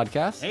on our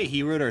podcast. Hey,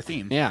 he wrote our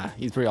theme. Yeah,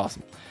 he's pretty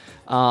awesome.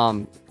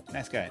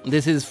 Nice guy.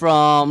 This is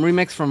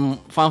remix from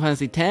Final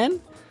Fantasy X,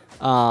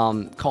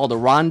 called the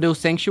Rondo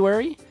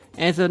Sanctuary,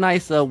 And it's a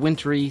nice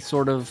wintry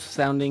sort of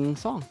sounding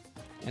song.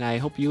 And I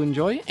hope you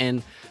enjoy.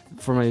 And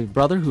for my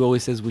brother, who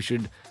always says we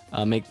should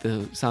make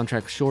the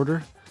soundtrack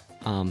shorter,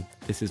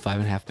 this is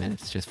 5.5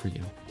 minutes just for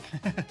you.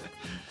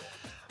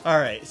 All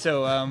right.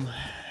 So,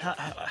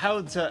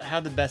 how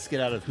did Best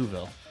get out of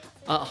Whoville?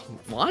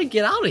 Why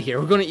get out of here?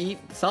 We're going to eat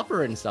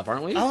supper and stuff,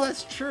 aren't we? Oh,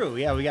 that's true.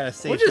 Yeah, we gotta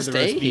stay. We'll for just the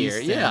stay roast here.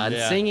 beef Yeah, and,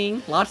 and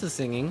singing, lots of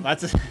singing.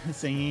 lots of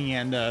singing,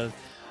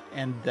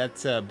 and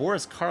that's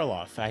Boris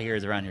Karloff. I hear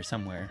is around here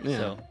somewhere. Yeah.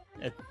 So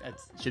it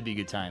should be a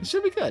good time. It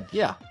should be good.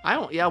 Yeah,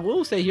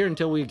 we'll stay here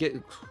until we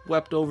get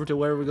swept over to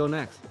where we go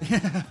next.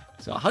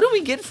 So how do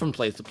we get from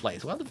place to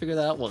place? We'll have to figure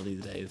that out one of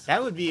these days.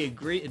 That would be a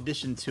great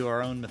addition to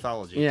our own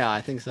mythology. Yeah, I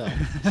think so.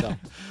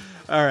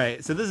 All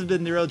right, so this has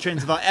been the Road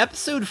Trains about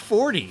episode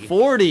 40.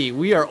 40.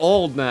 We are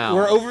old now.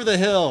 We're over the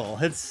hill.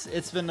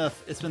 It's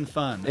been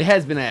fun. It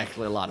has been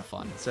actually a lot of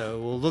fun. So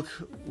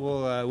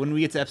we'll when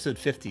we get to episode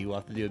 50, we'll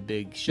have to do a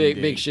big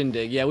shindig. Big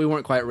shindig. Yeah, we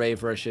weren't quite ready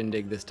for a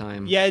shindig this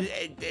time. Yeah,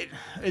 it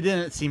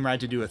didn't seem right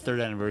to do a third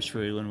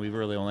anniversary when we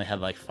really only had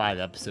like 5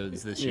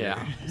 episodes this year.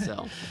 Yeah.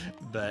 So,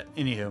 but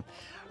anywho,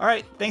 all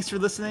right. Thanks for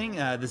listening.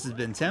 This has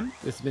been Tim,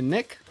 this has been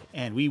Nick.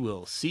 and we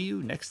will see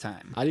you next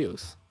time.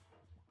 Adios.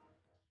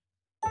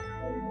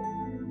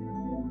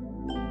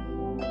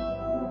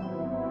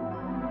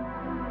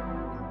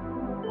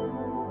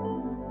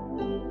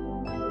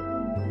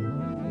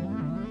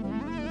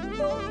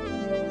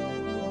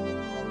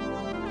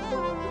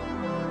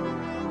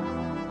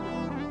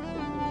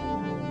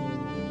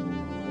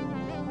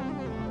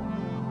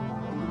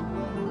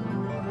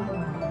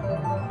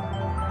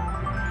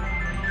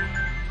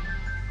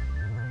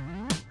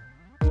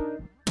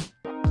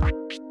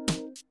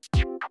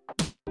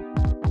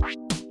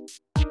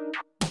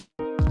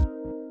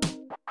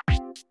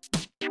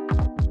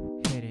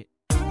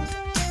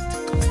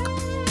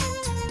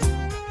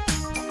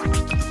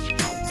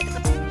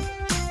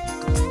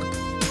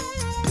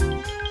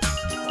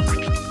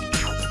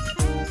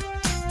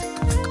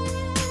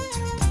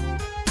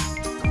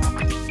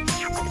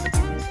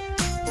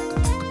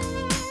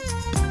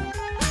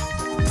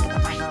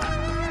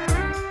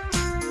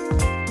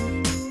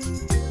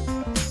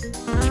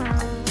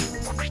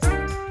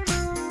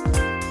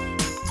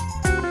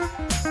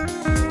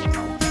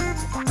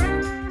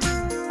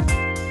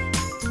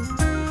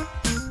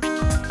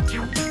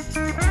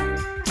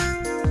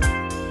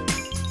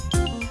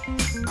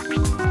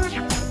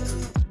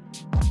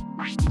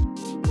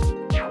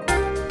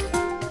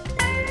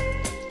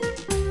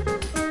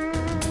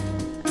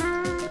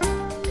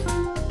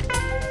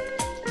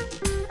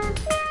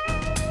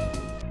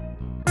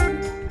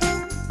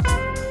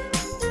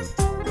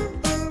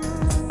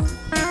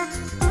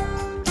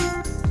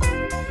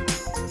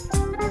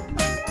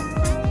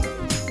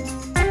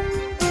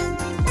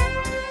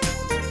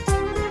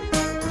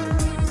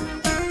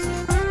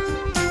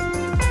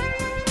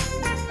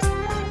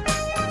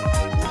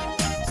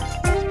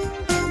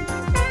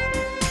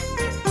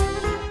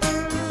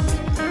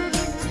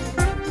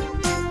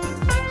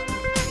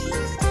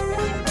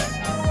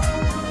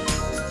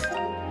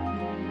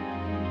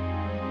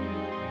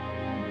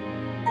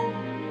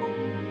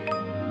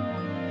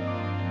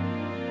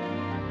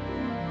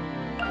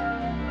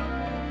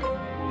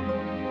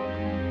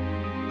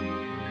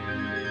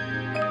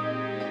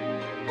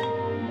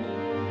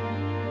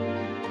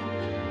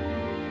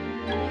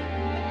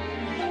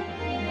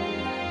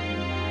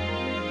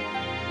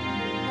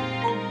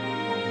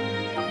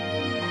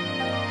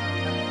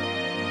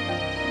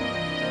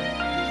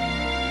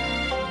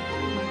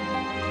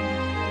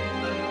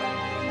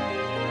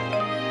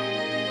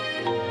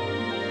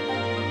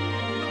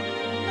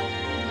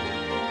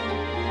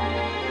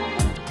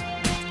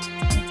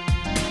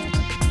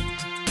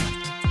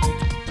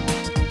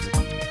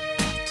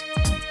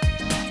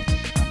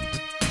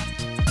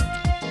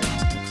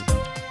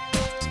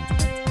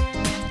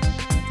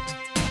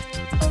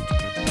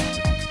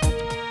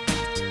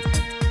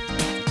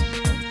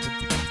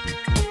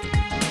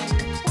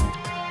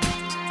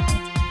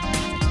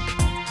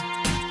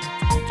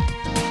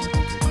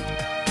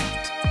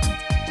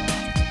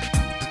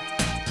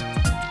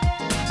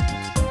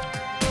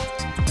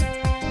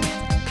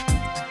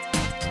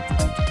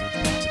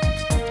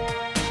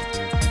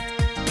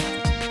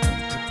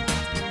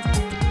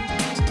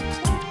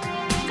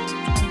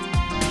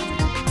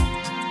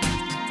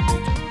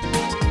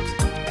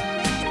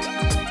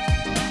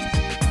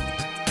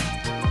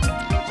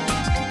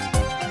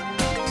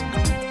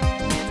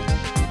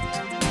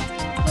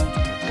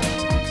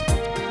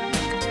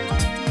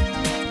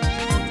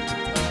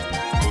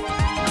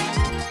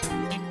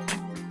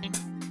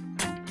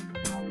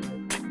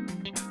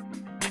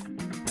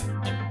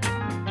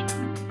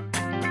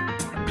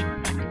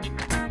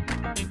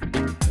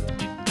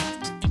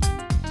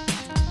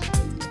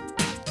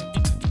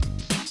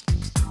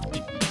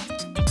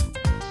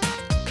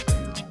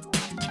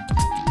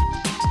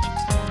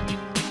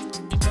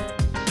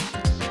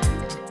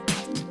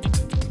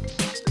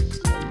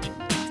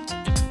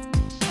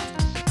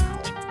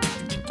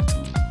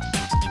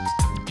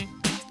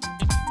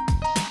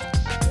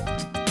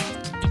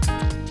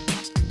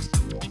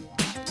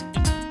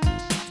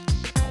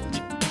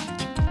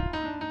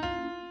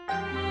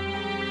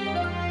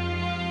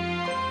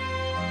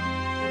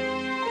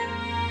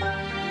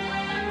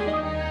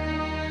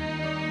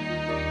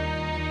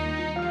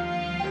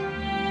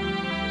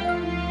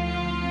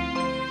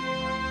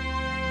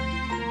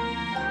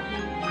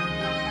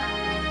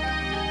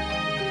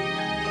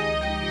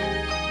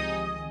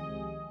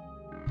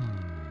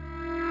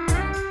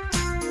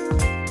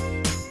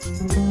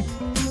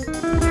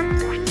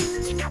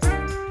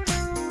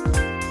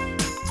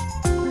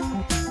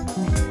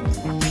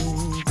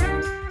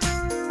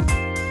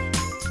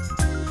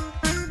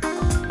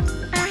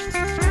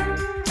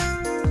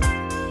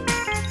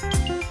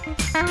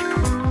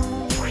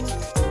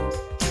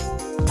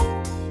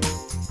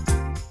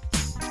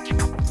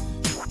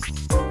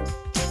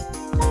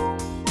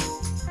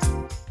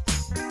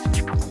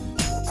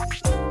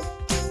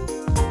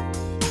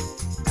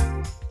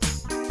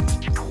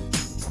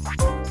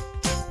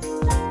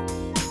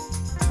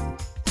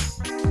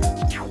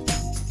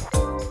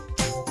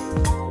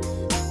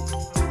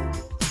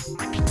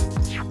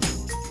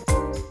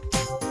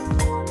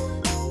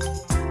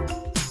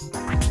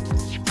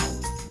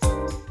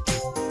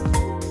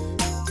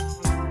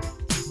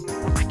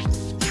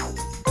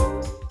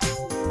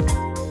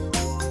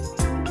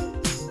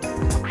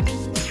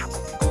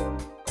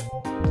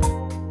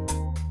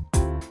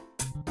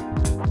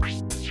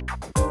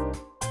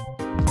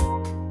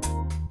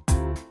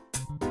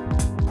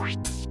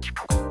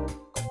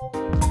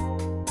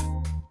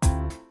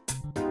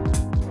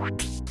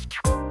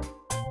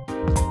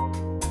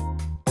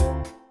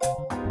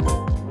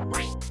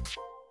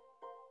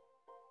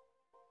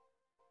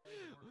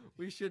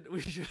 should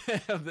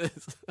have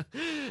this.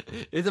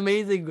 It's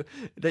amazing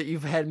that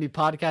you've had me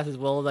podcast as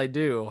well as I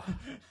do.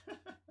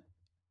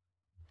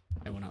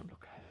 I went out and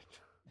looked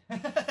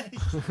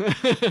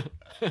at it.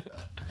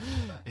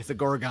 It's a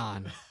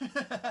Gorgon.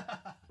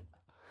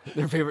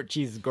 Their favorite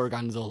cheese is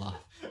Gorgonzola.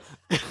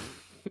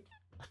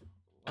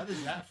 What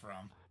is that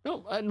from?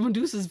 No,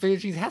 Medusa's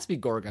favorite cheese has to be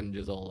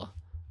Gorgonzola.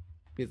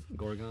 It's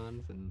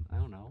Gorgons and I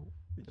don't know.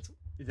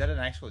 Is that an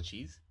actual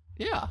cheese?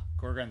 Yeah.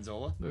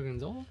 Gorgonzola?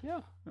 Gorgonzola?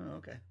 Yeah. Oh,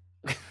 okay.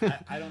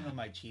 I don't know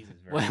my cheeses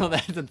very well.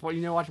 That's important.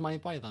 You never watch Monty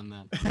Python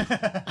then.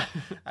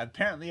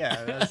 Apparently,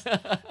 yeah.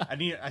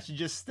 I should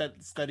just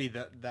study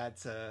that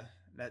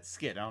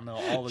skit. I don't know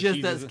all the just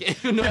cheeses. That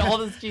skit. No, all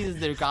the cheeses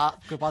there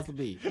could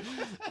possibly be.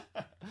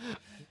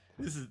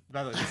 This is,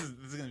 by the way, this is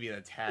going to be an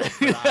attack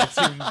for the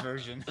iTunes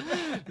version.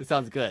 This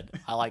sounds good.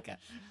 I like it.